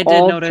 I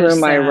did notice through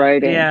my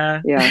writing.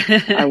 Yeah.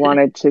 I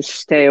wanted to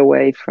stay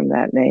away from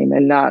that name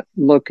and not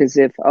look as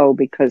if,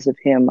 because of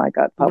him, I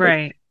got published.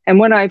 Right. And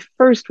when I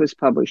first was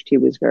published, he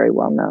was very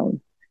well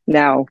known.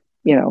 Now,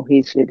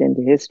 he's fit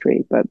into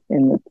history, but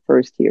in the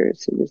first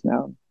years, he was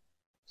known.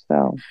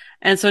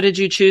 So did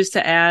you choose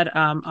to add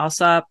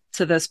Alsop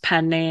to this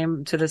pen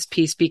name, to this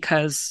piece,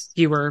 because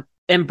you were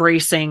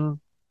embracing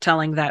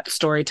telling that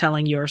story,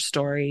 telling your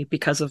story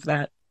because of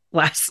that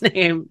last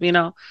name,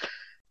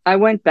 I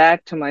went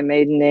back to my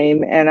maiden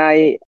name, and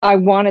I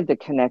wanted the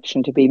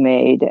connection to be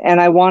made, and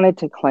I wanted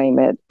to claim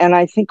it. And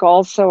I think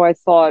also I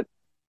thought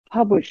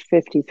published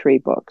 53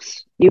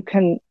 books. You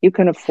can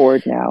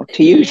afford now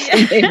to use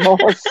the name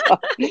also.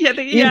 You've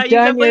You've done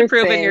definitely your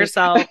proven thing.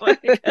 yourself.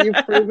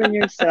 You've proven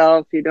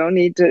yourself. You don't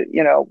need to,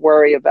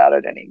 worry about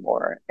it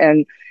anymore.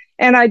 And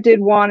I did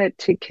want it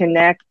to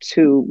connect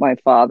to my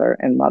father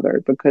and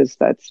mother because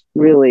that's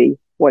really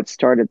what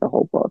started the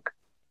whole book.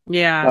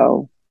 Yeah,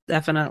 so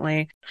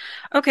definitely.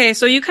 Okay,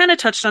 so you kind of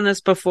touched on this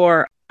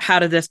before. How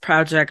did this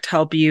project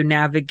help you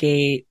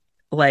navigate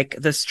like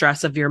the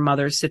stress of your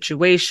mother's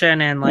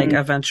situation and like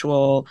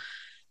eventual,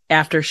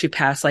 after she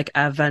passed, like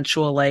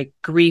eventual like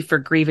grief or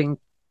grieving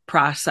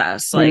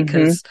process? Like,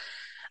 because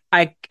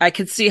I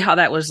could see how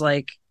that was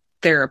like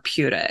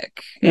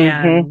therapeutic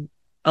and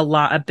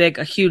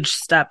a huge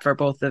step for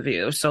both of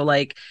you. So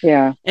like,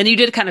 yeah, and you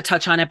did kind of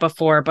touch on it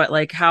before, but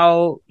like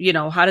how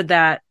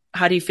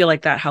do you feel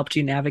like that helped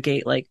you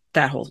navigate like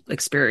that whole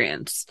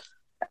experience?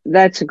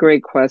 that's a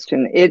great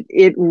question.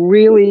 It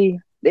really,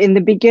 in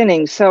the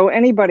beginning, so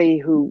anybody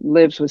who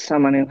lives with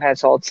someone who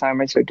has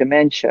Alzheimer's or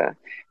dementia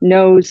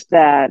knows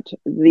that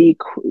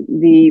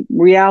the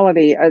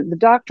reality, the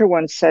doctor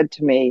once said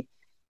to me,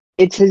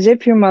 it's as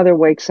if your mother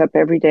wakes up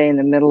every day in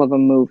the middle of a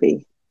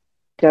movie.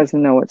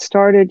 Doesn't know what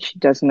started. She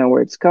doesn't know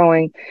where it's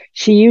going.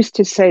 She used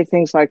to say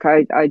things like,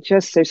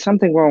 there's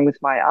something wrong with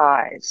my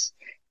eyes.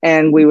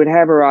 And we would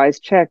have her eyes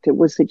checked. It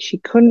was that she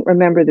couldn't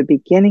remember the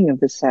beginning of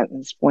the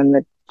sentence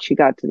when she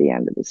got to the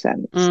end of the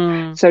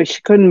sentence. So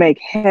she couldn't make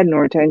head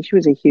nor tail. She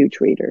was a huge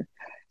reader.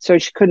 So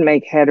she couldn't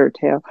make head or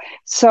tail.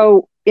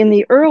 So in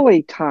the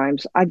early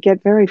times, I'd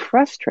get very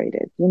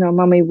frustrated.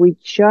 Mommy, we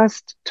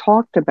just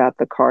talked about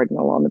the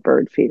cardinal on the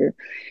bird feeder.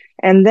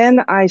 And then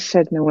I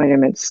said, no, wait a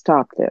minute,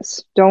 stop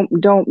this.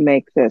 Don't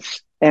make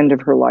this end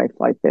of her life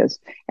like this.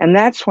 And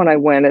that's when I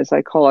went, as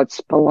I call it,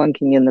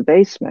 spelunking in the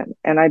basement.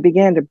 And I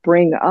began to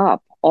bring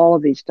up all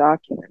of these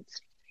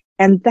documents.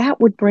 And that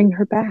would bring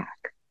her back.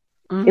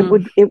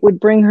 It would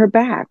bring her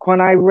back.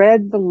 When I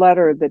read the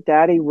letter that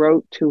Daddy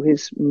wrote to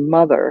his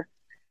mother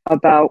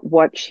about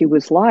what she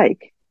was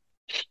like,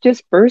 she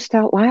just burst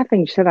out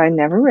laughing. She said, I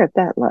never read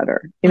that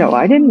letter.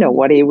 I didn't know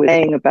what he was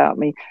saying about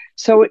me.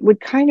 So it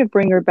would kind of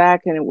bring her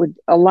back, and it would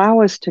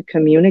allow us to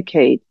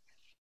communicate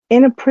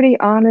in a pretty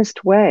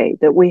honest way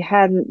that we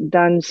hadn't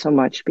done so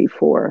much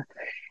before.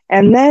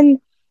 And then,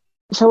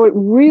 so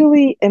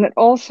it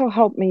also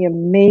helped me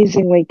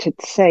amazingly to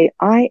say,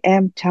 I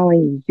am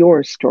telling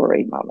your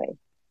story, Mommy.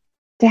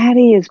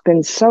 Daddy has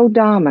been so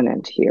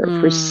dominant here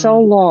for so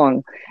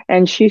long.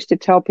 And she used to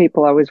tell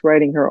people I was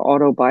writing her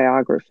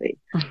autobiography.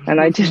 And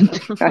I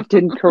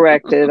didn't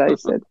correct it. I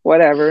said,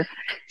 whatever.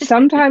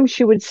 Sometimes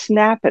she would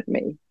snap at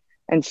me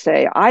and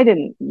say,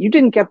 you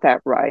didn't get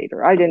that right.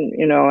 Or I didn't,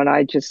 and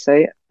I just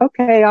say,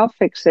 okay, I'll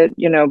fix it,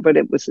 but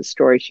it was a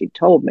story she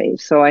told me.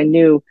 So I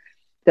knew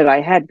that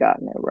I had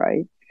gotten it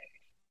right.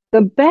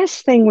 The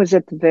best thing was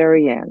at the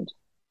very end.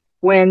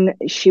 When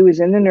she was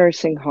in the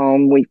nursing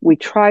home, we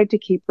tried to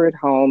keep her at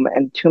home,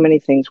 and too many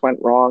things went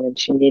wrong, and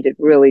she needed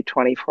really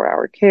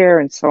 24-hour care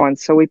and so on.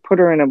 So we put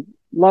her in a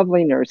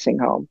lovely nursing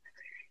home.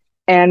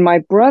 And my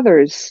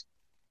brothers,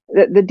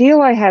 the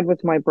deal I had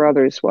with my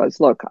brothers was,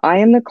 look, I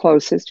am the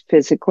closest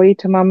physically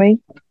to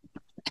Mommy,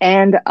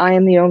 and I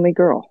am the only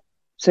girl.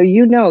 So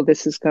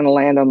this is going to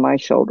land on my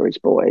shoulders,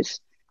 boys.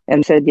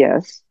 And said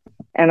yes.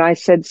 And I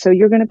said, so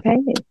you're going to pay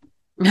me.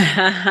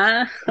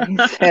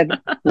 He said,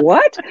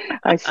 what?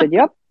 I said,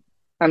 yep.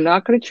 I'm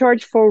not going to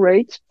charge full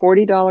rates,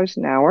 $40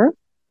 an hour,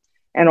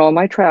 and all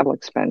my travel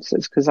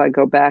expenses, because I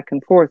go back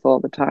and forth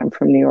all the time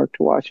from New York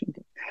to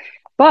Washington.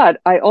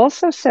 But I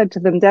also said to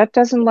them, that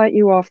doesn't let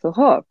you off the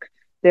hook.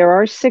 There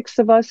are 6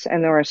 of us,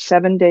 and there are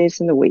 7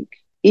 days in the week.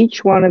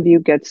 Each one of you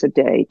gets a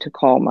day to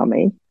call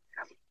Mommy.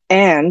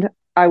 And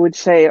I would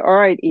say, all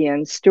right,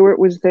 Ian, Stuart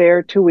was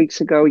there 2 weeks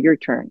ago, your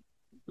turn.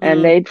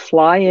 And they'd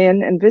fly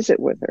in and visit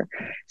with her.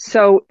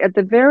 So at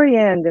the very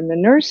end in the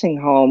nursing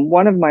home,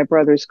 one of my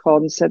brothers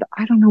called and said,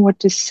 I don't know what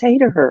to say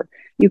to her.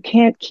 You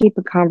can't keep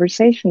a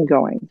conversation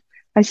going.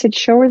 I said,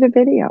 show her the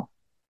video.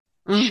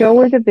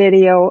 Show her the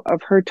video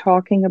of her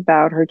talking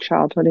about her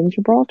childhood in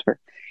Gibraltar.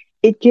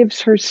 It gives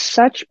her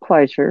such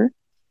pleasure.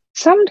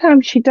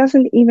 Sometimes she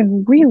doesn't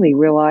even really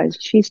realize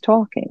she's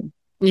talking.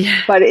 Yeah.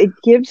 But it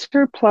gives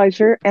her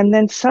pleasure. And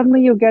then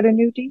suddenly you'll get a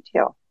new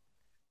detail.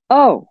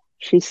 Oh,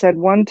 she said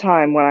one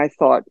time when I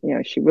thought,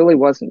 she really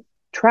wasn't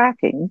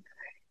tracking,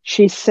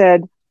 she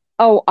said,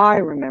 oh, I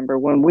remember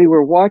when we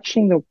were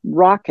watching the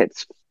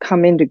rockets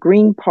come into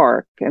Green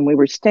Park and we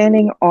were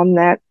standing on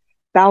that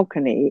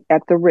balcony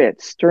at the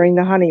Ritz during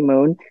the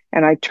honeymoon,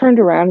 and I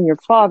turned around and your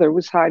father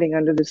was hiding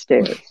under the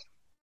stairs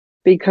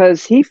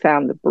because he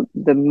found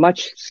the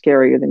much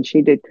scarier than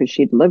she did because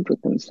she'd lived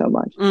with him so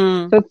much.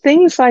 So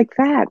things like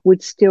that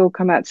would still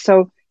come out.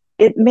 So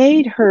it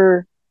made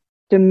her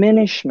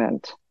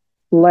diminishment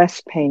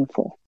less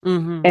painful.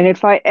 And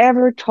if I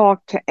ever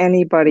talk to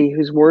anybody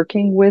who's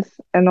working with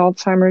an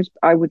Alzheimer's,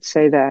 I would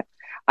say that.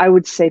 I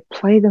would say,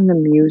 play them the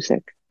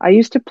music. I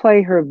used to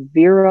play her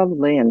Vera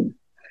Lynn,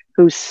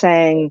 who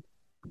sang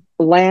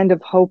Land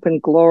of Hope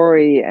and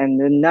Glory, and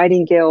the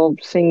Nightingale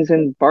sings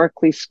in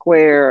Berkeley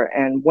Square,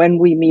 and When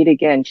We Meet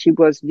Again. She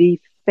was the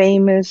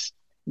famous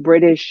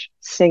British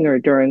singer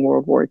during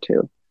World War II.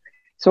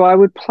 So I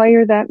would play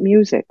her that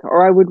music,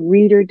 or I would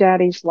read her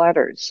daddy's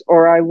letters,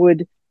 or I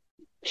would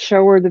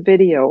show her the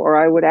video, or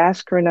I would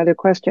ask her another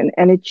question.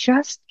 And it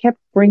just kept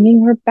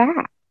bringing her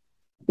back,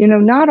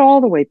 not all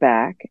the way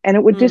back. And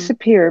it would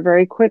disappear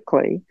very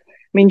quickly.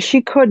 I mean,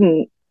 she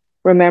couldn't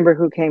remember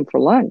who came for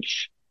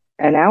lunch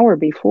an hour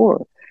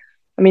before.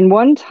 I mean,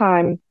 one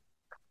time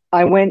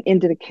I went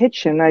into the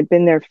kitchen. I'd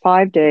been there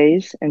 5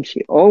 days, and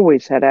she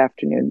always had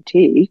afternoon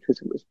tea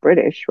because it was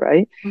British,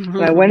 right?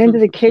 And I went into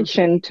the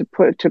kitchen to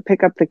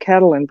pick up the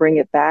kettle and bring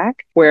it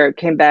back, where it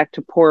came back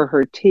to pour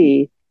her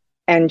tea.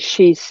 And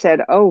she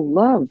said, "Oh,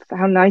 love,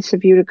 how nice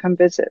of you to come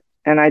visit."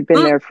 And I'd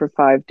been there for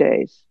 5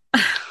 days.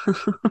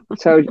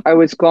 So I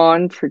was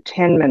gone for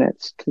 10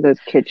 minutes to the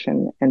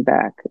kitchen and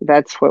back.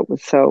 That's what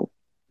was so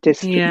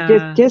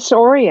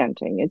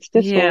disorienting. It's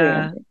disorienting.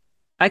 Yeah.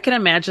 I can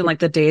imagine like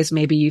the days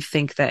maybe you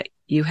think that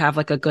you have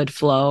like a good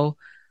flow,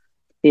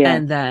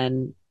 and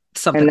then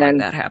something like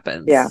that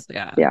happens.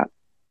 Yeah.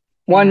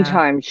 One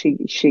time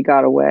she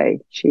got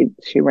away. She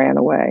ran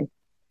away,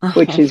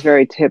 which is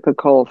very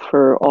typical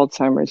for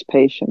Alzheimer's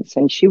patients.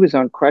 And she was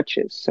on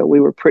crutches, so we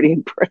were pretty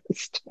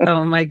impressed.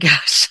 Oh my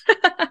gosh.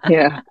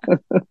 Yeah.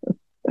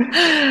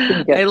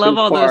 I love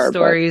all those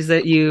stories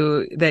that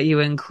you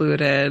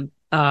included.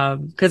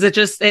 Cause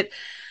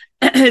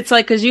it's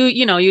like, cause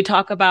you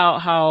talk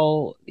about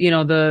how,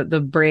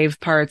 the brave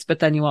parts, but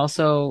then you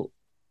also,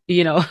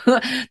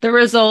 the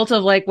result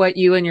of like what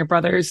you and your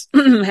brothers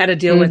had to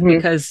deal with,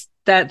 because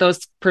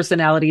those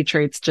personality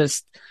traits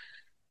just,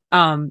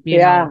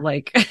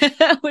 like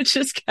which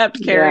just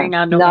kept carrying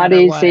on. Not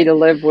easy to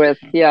live with.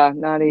 Yeah.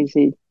 Not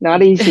easy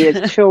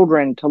as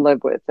children to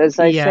live with. As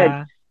I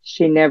said,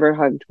 she never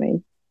hugged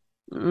me.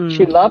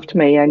 She loved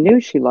me. I knew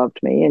she loved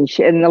me. And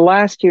in the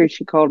last year,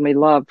 she called me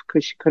love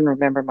because she couldn't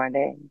remember my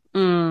name.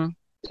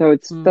 So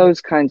it's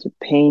those kinds of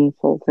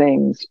painful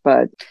things.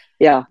 But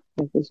yeah,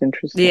 it was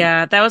interesting.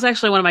 Yeah, that was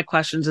actually one of my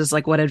questions, is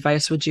like, what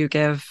advice would you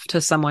give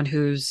to someone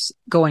who's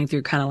going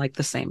through kind of like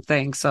the same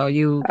thing? So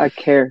you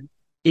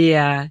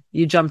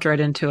jumped right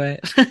into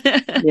it.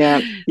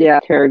 Yeah,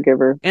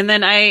 caregiver. And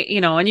then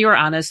and you were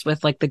honest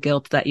with like the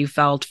guilt that you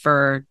felt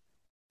for,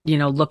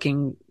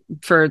 looking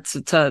for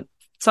to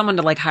someone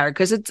to like hire,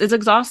 because it's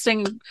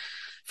exhausting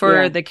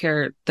for the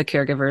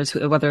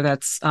caregivers, whether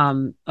that's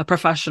a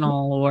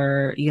professional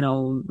or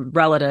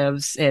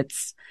relatives.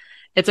 It's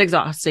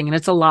exhausting, and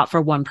it's a lot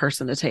for one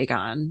person to take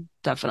on.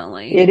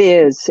 Definitely,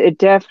 it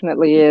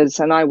definitely is.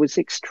 And I was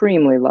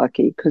extremely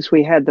lucky because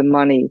we had the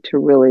money to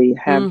really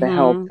have the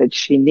help that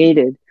she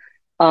needed.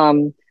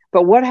 But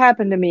what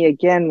happened to me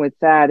again with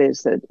that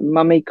is that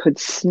Mummy could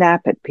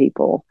snap at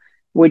people,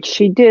 which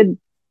she did.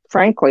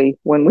 Frankly,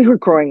 when we were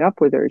growing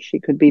up with her, she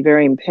could be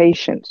very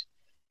impatient.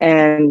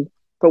 But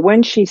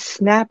when she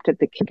snapped at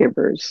the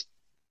caregivers,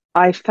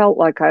 I felt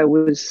like I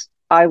was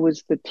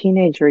the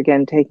teenager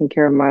again, taking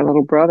care of my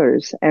little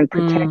brothers and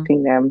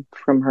protecting them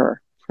from her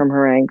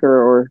anger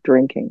or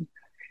drinking.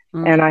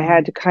 And I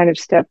had to kind of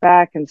step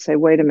back and say,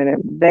 wait a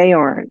minute, they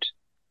aren't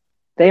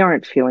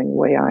feeling the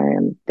way I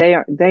am.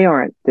 They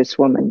aren't this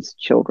woman's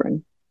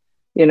children.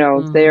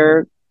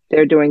 They're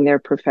doing their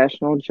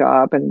professional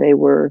job, and they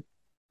were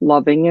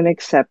loving and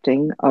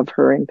accepting of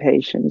her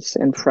impatience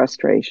and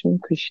frustration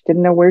because she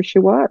didn't know where she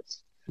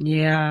was.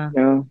 Yeah.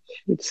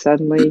 She'd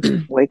suddenly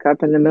wake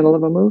up in the middle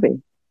of a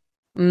movie.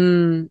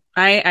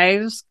 I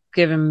just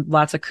give him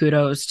lots of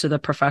kudos to the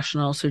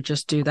professionals who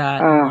just do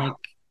that. And like,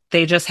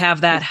 they just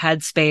have that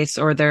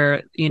headspace, or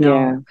they're,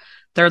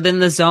 they're in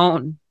the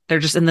zone. They're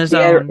just in the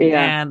zone,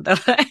 and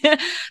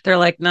they're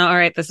like, no, all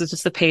right, this is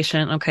just a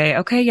patient.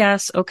 Okay.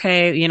 Yes.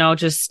 Okay.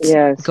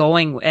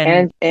 Going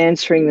and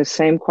answering the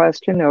same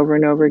question over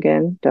and over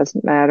again.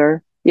 Doesn't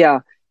matter. Yeah.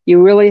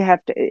 You really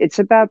have to, it's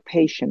about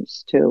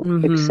patience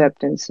too,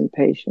 acceptance and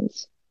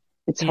patience.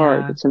 It's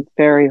hard. It's a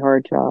very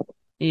hard job.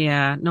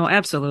 Yeah, no,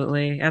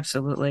 absolutely.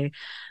 Absolutely.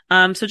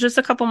 So just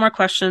a couple more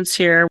questions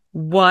here.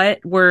 What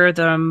were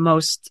the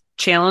most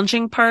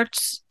challenging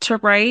parts to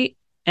write?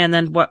 And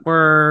then what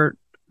were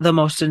the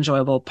most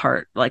enjoyable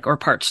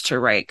parts to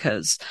write?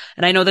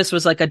 And I know this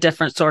was like a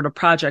different sort of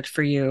project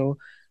for you,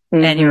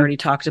 and you already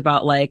talked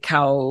about like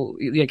how,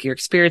 like, your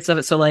experience of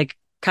it. So like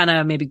kind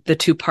of maybe the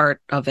two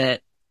part of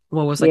it,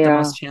 what was like the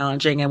most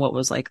challenging and what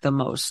was like the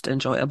most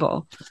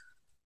enjoyable?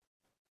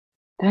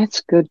 That's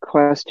a good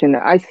question.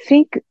 I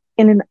think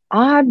in an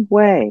odd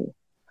way,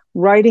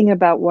 writing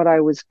about what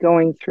I was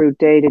going through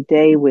day to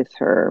day with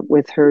her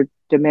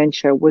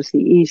dementia, was the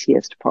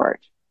easiest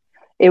part.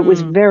 It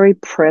was very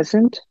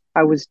present.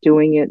 I was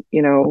doing it,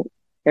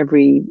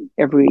 every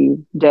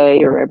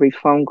day or every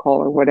phone call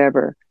or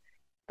whatever.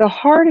 The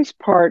hardest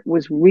part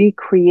was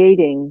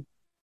recreating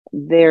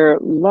their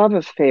love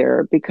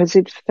affair because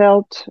it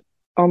felt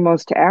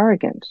almost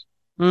arrogant.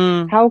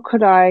 How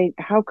could I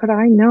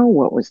know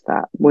what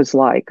that was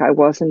like? I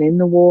wasn't in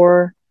the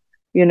war,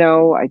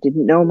 I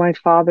didn't know my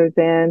father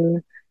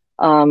then.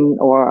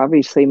 or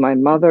obviously my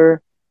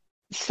mother.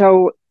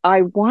 So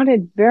I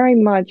wanted very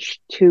much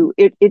to,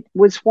 it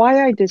was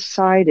why I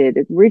decided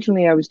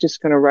originally I was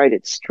just going to write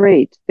it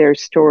straight, their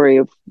story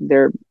of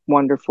their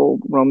wonderful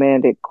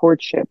romantic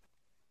courtship.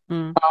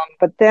 Mm.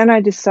 But then I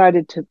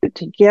decided to put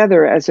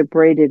together as a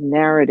braided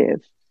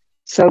narrative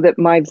so that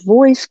my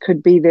voice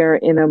could be there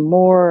in a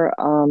more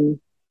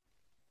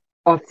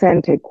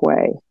authentic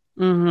way.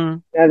 Mm-hmm.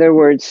 In other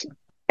words,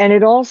 and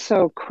it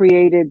also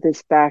created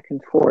this back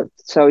and forth.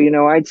 So,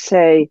 I'd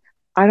say,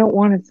 I don't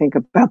want to think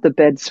about the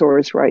bed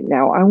sores right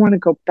now. I want to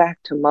go back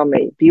to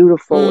Mummy,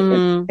 beautiful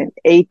Mm-hmm. and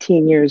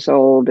 18 years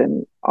old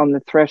and on the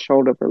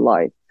threshold of her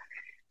life.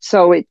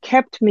 So it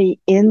kept me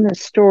in the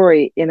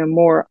story in a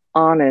more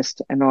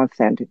honest and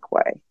authentic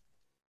way.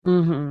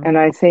 Mm-hmm. And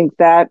I think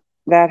that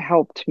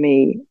helped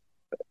me,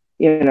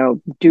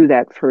 do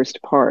that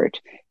first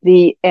part.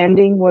 The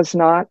ending was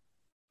not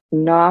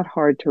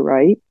hard to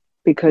write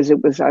because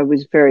I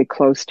was very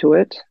close to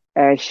it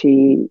as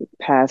she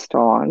passed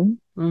on.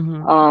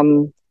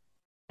 Mm-hmm.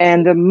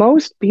 And the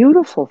most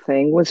beautiful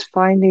thing was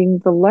finding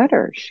the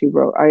letter she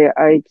wrote.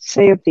 I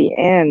say at the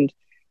end,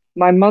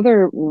 my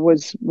mother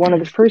was one of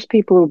the first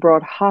people who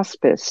brought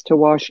hospice to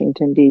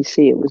Washington,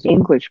 D.C. It was an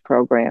English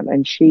program,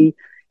 and she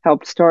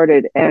helped start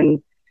it.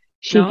 And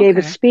she Oh, gave a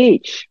okay.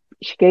 speech.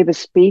 She gave a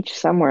speech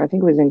somewhere, I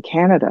think it was in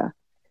Canada,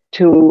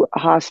 to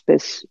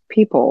hospice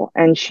people.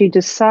 And she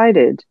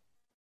decided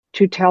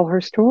to tell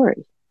her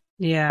story.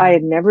 I Yeah.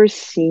 had never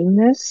seen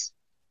this.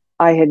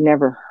 I had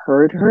never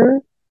heard her.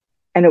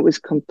 And it was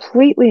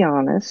completely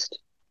honest.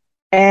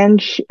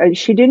 And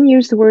she didn't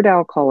use the word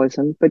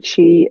alcoholism, but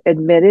she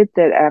admitted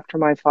that after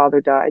my father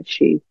died,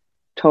 she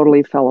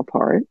totally fell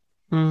apart.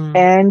 Mm.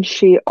 And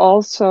she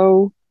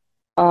also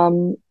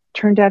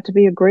turned out to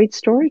be a great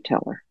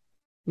storyteller.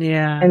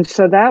 Yeah. And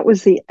so that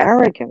was the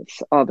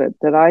arrogance of it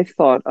that I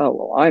thought, oh,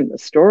 well, I'm the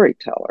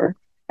storyteller.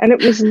 And it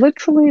was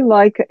literally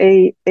like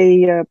a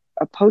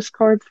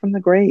postcard from the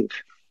grave.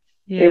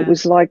 It Yeah.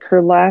 was like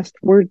her last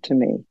word to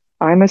me.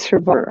 I'm a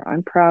survivor.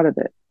 I'm proud of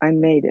it. I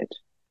made it.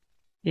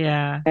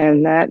 Yeah.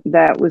 And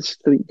that was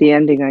the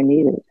ending I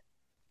needed.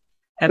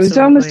 It was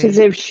almost as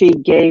Absolutely. if she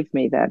gave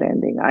me that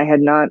ending. I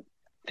had not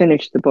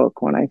finished the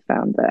book when I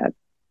found that,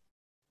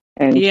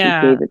 and she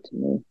Yeah. gave it to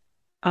me.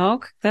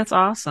 Oh, that's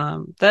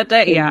awesome. That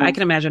yeah, I Yeah,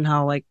 can imagine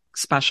how like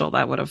special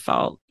that would have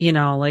felt.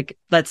 Like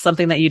that's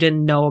something that you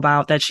didn't know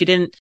about that she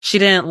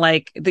didn't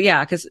like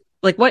yeah, because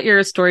like what you're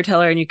a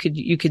storyteller and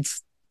you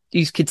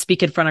could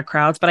speak in front of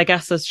crowds, but I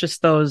guess it's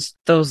just those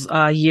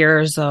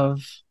years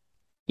of,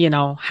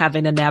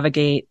 having to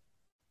navigate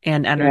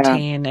and yeah,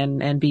 entertain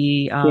and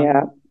be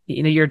yeah.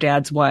 your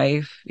dad's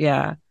wife.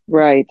 Yeah.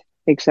 Right,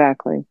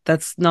 exactly.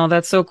 That's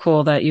so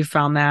cool that you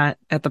found that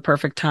at the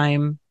perfect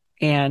time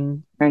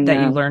and And that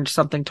you learned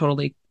something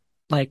totally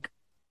like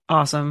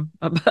awesome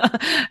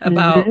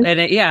about hmm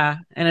yeah.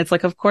 And it's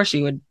like, of course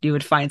you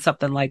would find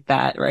something like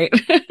that, right?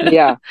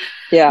 yeah,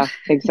 yeah,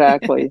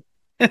 exactly.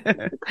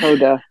 The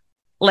coda.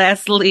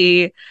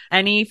 Lastly,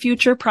 any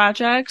future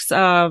projects?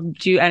 Do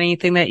you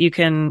anything that you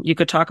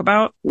could talk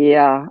about?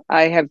 Yeah,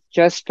 I have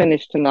just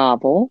finished a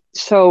novel.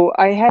 So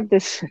I have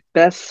this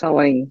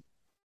best-selling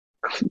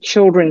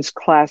children's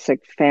classic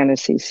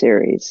fantasy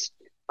series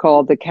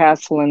called The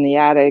Castle in the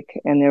Attic,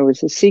 and there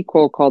was a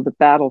sequel called The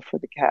Battle for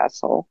the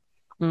Castle.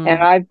 And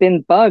Mm, I've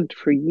been bugged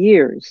for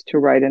years to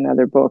write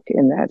another book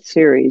in that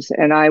series.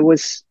 And I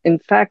was, in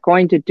fact,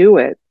 going to do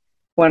it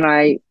when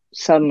I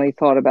suddenly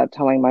thought about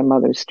telling my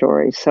mother's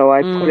story. So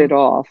I put it mm,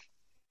 off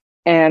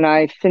and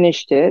I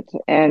finished it.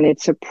 And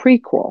it's a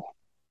prequel,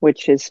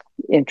 which is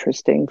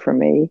interesting for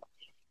me.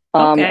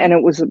 And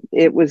okay.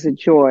 it was a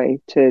joy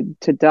to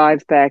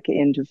dive back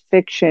into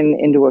fiction,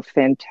 into a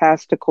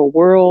fantastical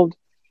world.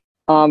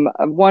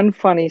 One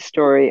funny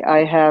story: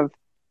 I have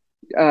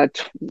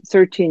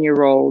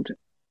 13-year-old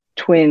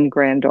twin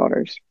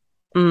granddaughters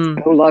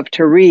Mm, who love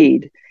to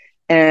read,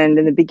 and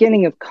in the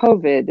beginning of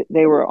COVID,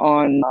 they were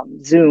on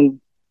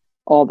Zoom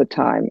all the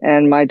time.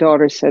 And my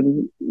daughter said,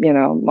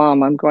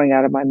 Mom, I'm going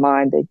out of my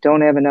mind. They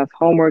don't have enough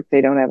homework.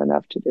 They don't have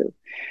enough to do.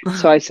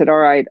 So I said, all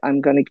right,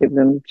 I'm going to give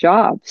them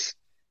jobs.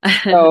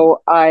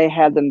 So I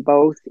had them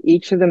both,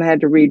 each of them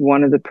had to read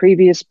one of the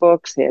previous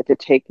books. They had to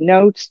take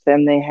notes.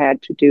 Then they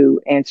had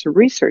to answer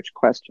research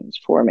questions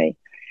for me.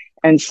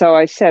 And so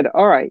I said,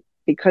 all right,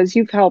 because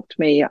you've helped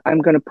me, I'm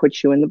going to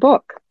put you in the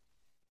book.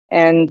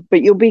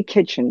 But you'll be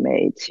kitchen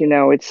maids.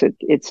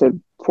 It's a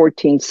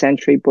 14th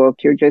century book.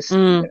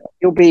 mm.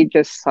 You'll be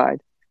just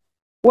side.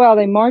 Well,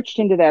 they marched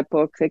into that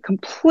book. They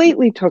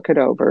completely took it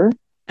over.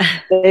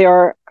 They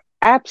are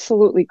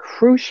absolutely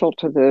crucial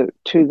to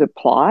the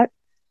plot.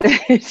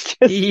 It's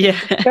just Yeah.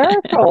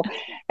 hysterical.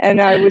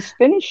 And I was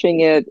finishing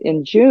it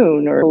in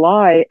June or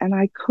July, and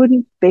I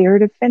couldn't bear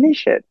to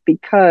finish it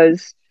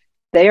because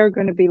they are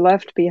going to be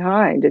left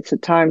behind. It's a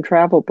time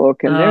travel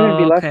book, and they're going to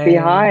be Oh, left okay.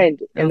 behind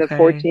in the Okay.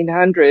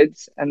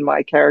 1400s, and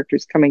my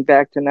character's coming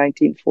back to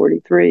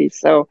 1943.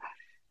 So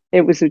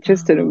It was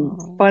just a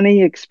Oh,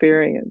 funny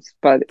experience,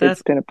 but it's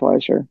that's been a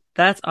pleasure.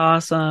 that's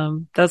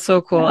awesome. That's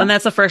so cool. Yeah. And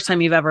that's the first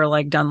time you've ever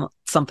like done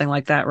something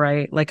like that,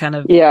 right? Like kind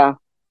of Yeah.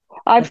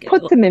 I've like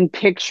put them in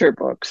picture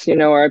books,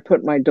 or I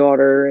put my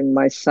daughter and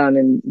my son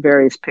in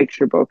various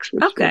picture books,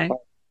 which were okay.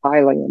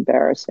 highly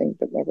embarrassing,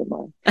 but never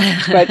mind.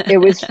 But it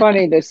was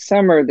funny this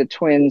summer, the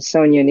twins,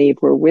 Sonia and Eve,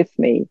 were with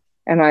me.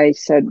 And I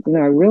said, I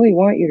really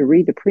want you to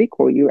read the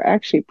prequel. You're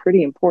actually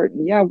pretty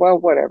important. Yeah, well,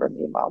 whatever,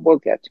 Mima, we'll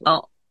get to it.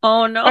 Oh,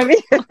 oh no. I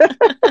mean,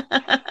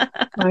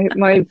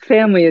 my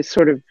family is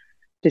sort of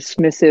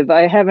dismissive.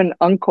 I have an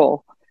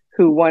uncle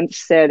who once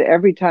said,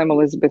 every time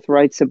Elizabeth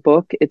writes a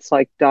book, it's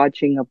like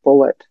dodging a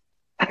bullet.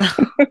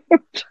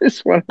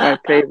 Just one of my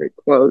favorite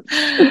quotes.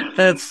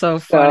 That's so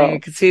funny So,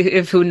 because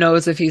if who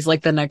knows if he's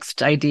like the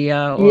next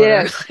idea or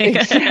yes, like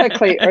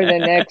exactly. Or the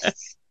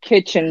next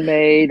kitchen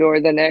maid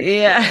or the next whatever.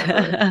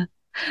 yeah.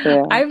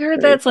 Yeah, I've heard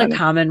very that's like funny.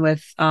 common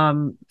with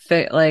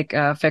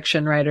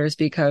fiction writers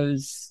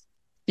because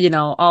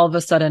all of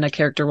a sudden a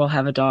character will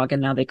have a dog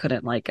and now they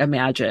couldn't like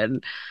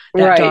imagine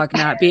that Right. dog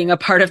not being a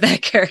part of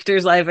that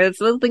character's life.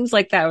 It's little things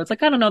like that. It's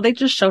like I don't know, they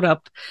just showed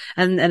up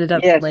and ended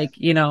up Yes. like,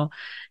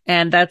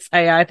 and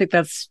I think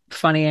that's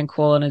funny and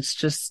cool and it's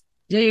just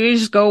yeah, you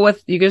just go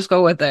with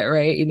it,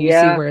 right? And you see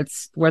Yeah. where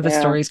the Yeah.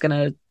 story's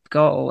gonna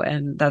go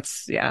and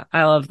that's yeah,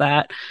 I love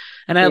that.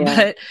 And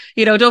Yeah.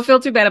 but don't feel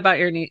too bad about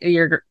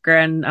your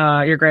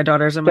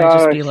granddaughters. It might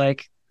just be Daughters.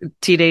 like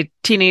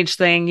teenage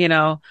thing,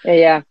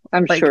 Yeah,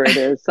 I'm like sure it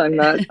is.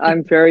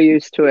 I'm very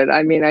used to it.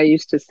 I mean, I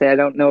used to say I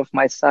don't know if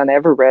my son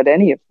ever read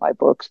any of my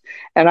books.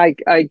 And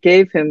I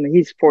gave him,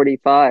 he's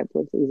 45,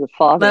 he's a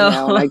father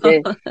now, and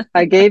no.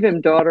 I gave him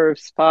Daughter of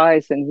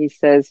Spies, and he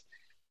says,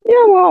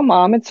 "Yeah, well,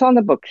 Mom, it's on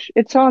the book,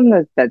 it's on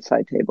the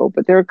bedside table,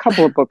 but there are a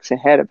couple of books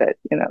ahead of it."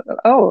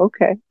 Oh,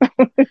 okay.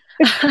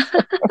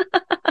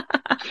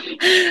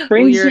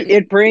 Well,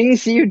 It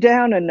brings you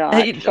down a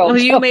notch, I'll well,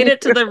 you tell made you.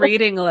 it to the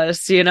reading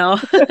list.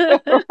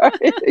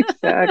 Right,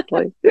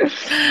 exactly.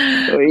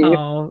 So,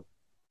 Oh,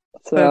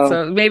 that's so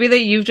so maybe that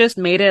you've just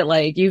made it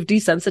like you've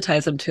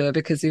desensitized them to it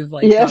because you've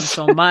like done yes.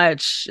 so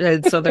much.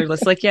 And so they're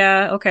just like,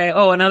 yeah, okay.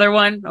 Oh, another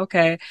one.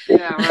 Okay.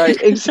 Yeah,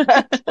 right.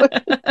 Exactly.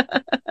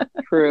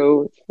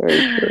 True. It's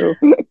very true.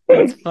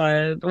 That's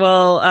fun.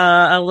 Well,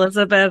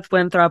 Elizabeth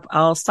Winthrop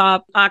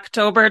Alsop,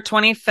 October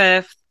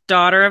 25th,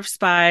 Daughter of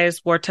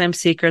Spies, Wartime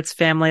Secrets,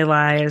 Family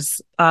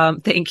Lies.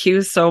 Thank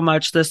you so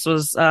much. This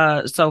was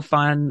so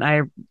fun.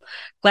 I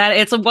glad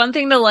it's one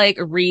thing to like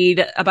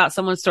read about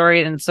someone's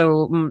story and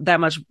so that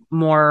much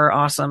more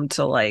awesome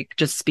to like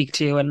just speak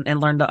to you and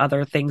learn the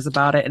other things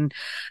about it. And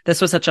this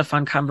was such a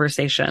fun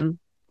conversation.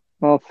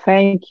 Well,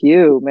 thank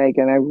you,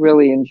 Megan. I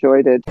really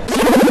enjoyed it.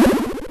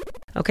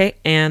 Okay,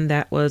 and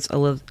that was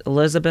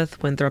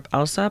Elizabeth Winthrop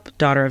Alsop,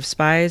 Daughter of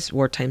Spies,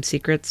 Wartime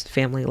Secrets,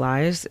 Family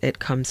Lies. It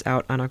comes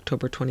out on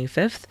October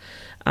 25th.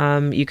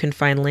 You can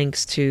find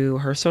links to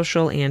her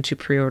social and to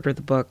pre-order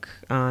the book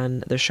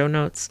on the show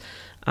notes.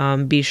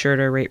 Be sure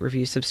to rate,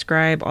 review,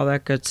 subscribe, all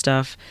that good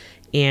stuff,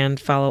 and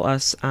follow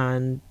us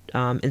on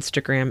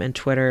Instagram and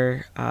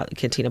Twitter,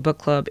 Cantina Book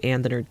Club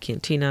and the Nerd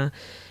Cantina,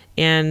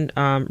 and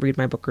read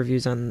my book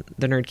reviews on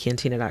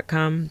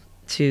thenerdcantina.com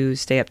to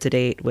stay up to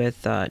date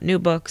with new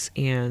books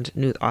and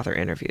new author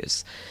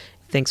interviews.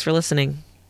 Thanks for listening.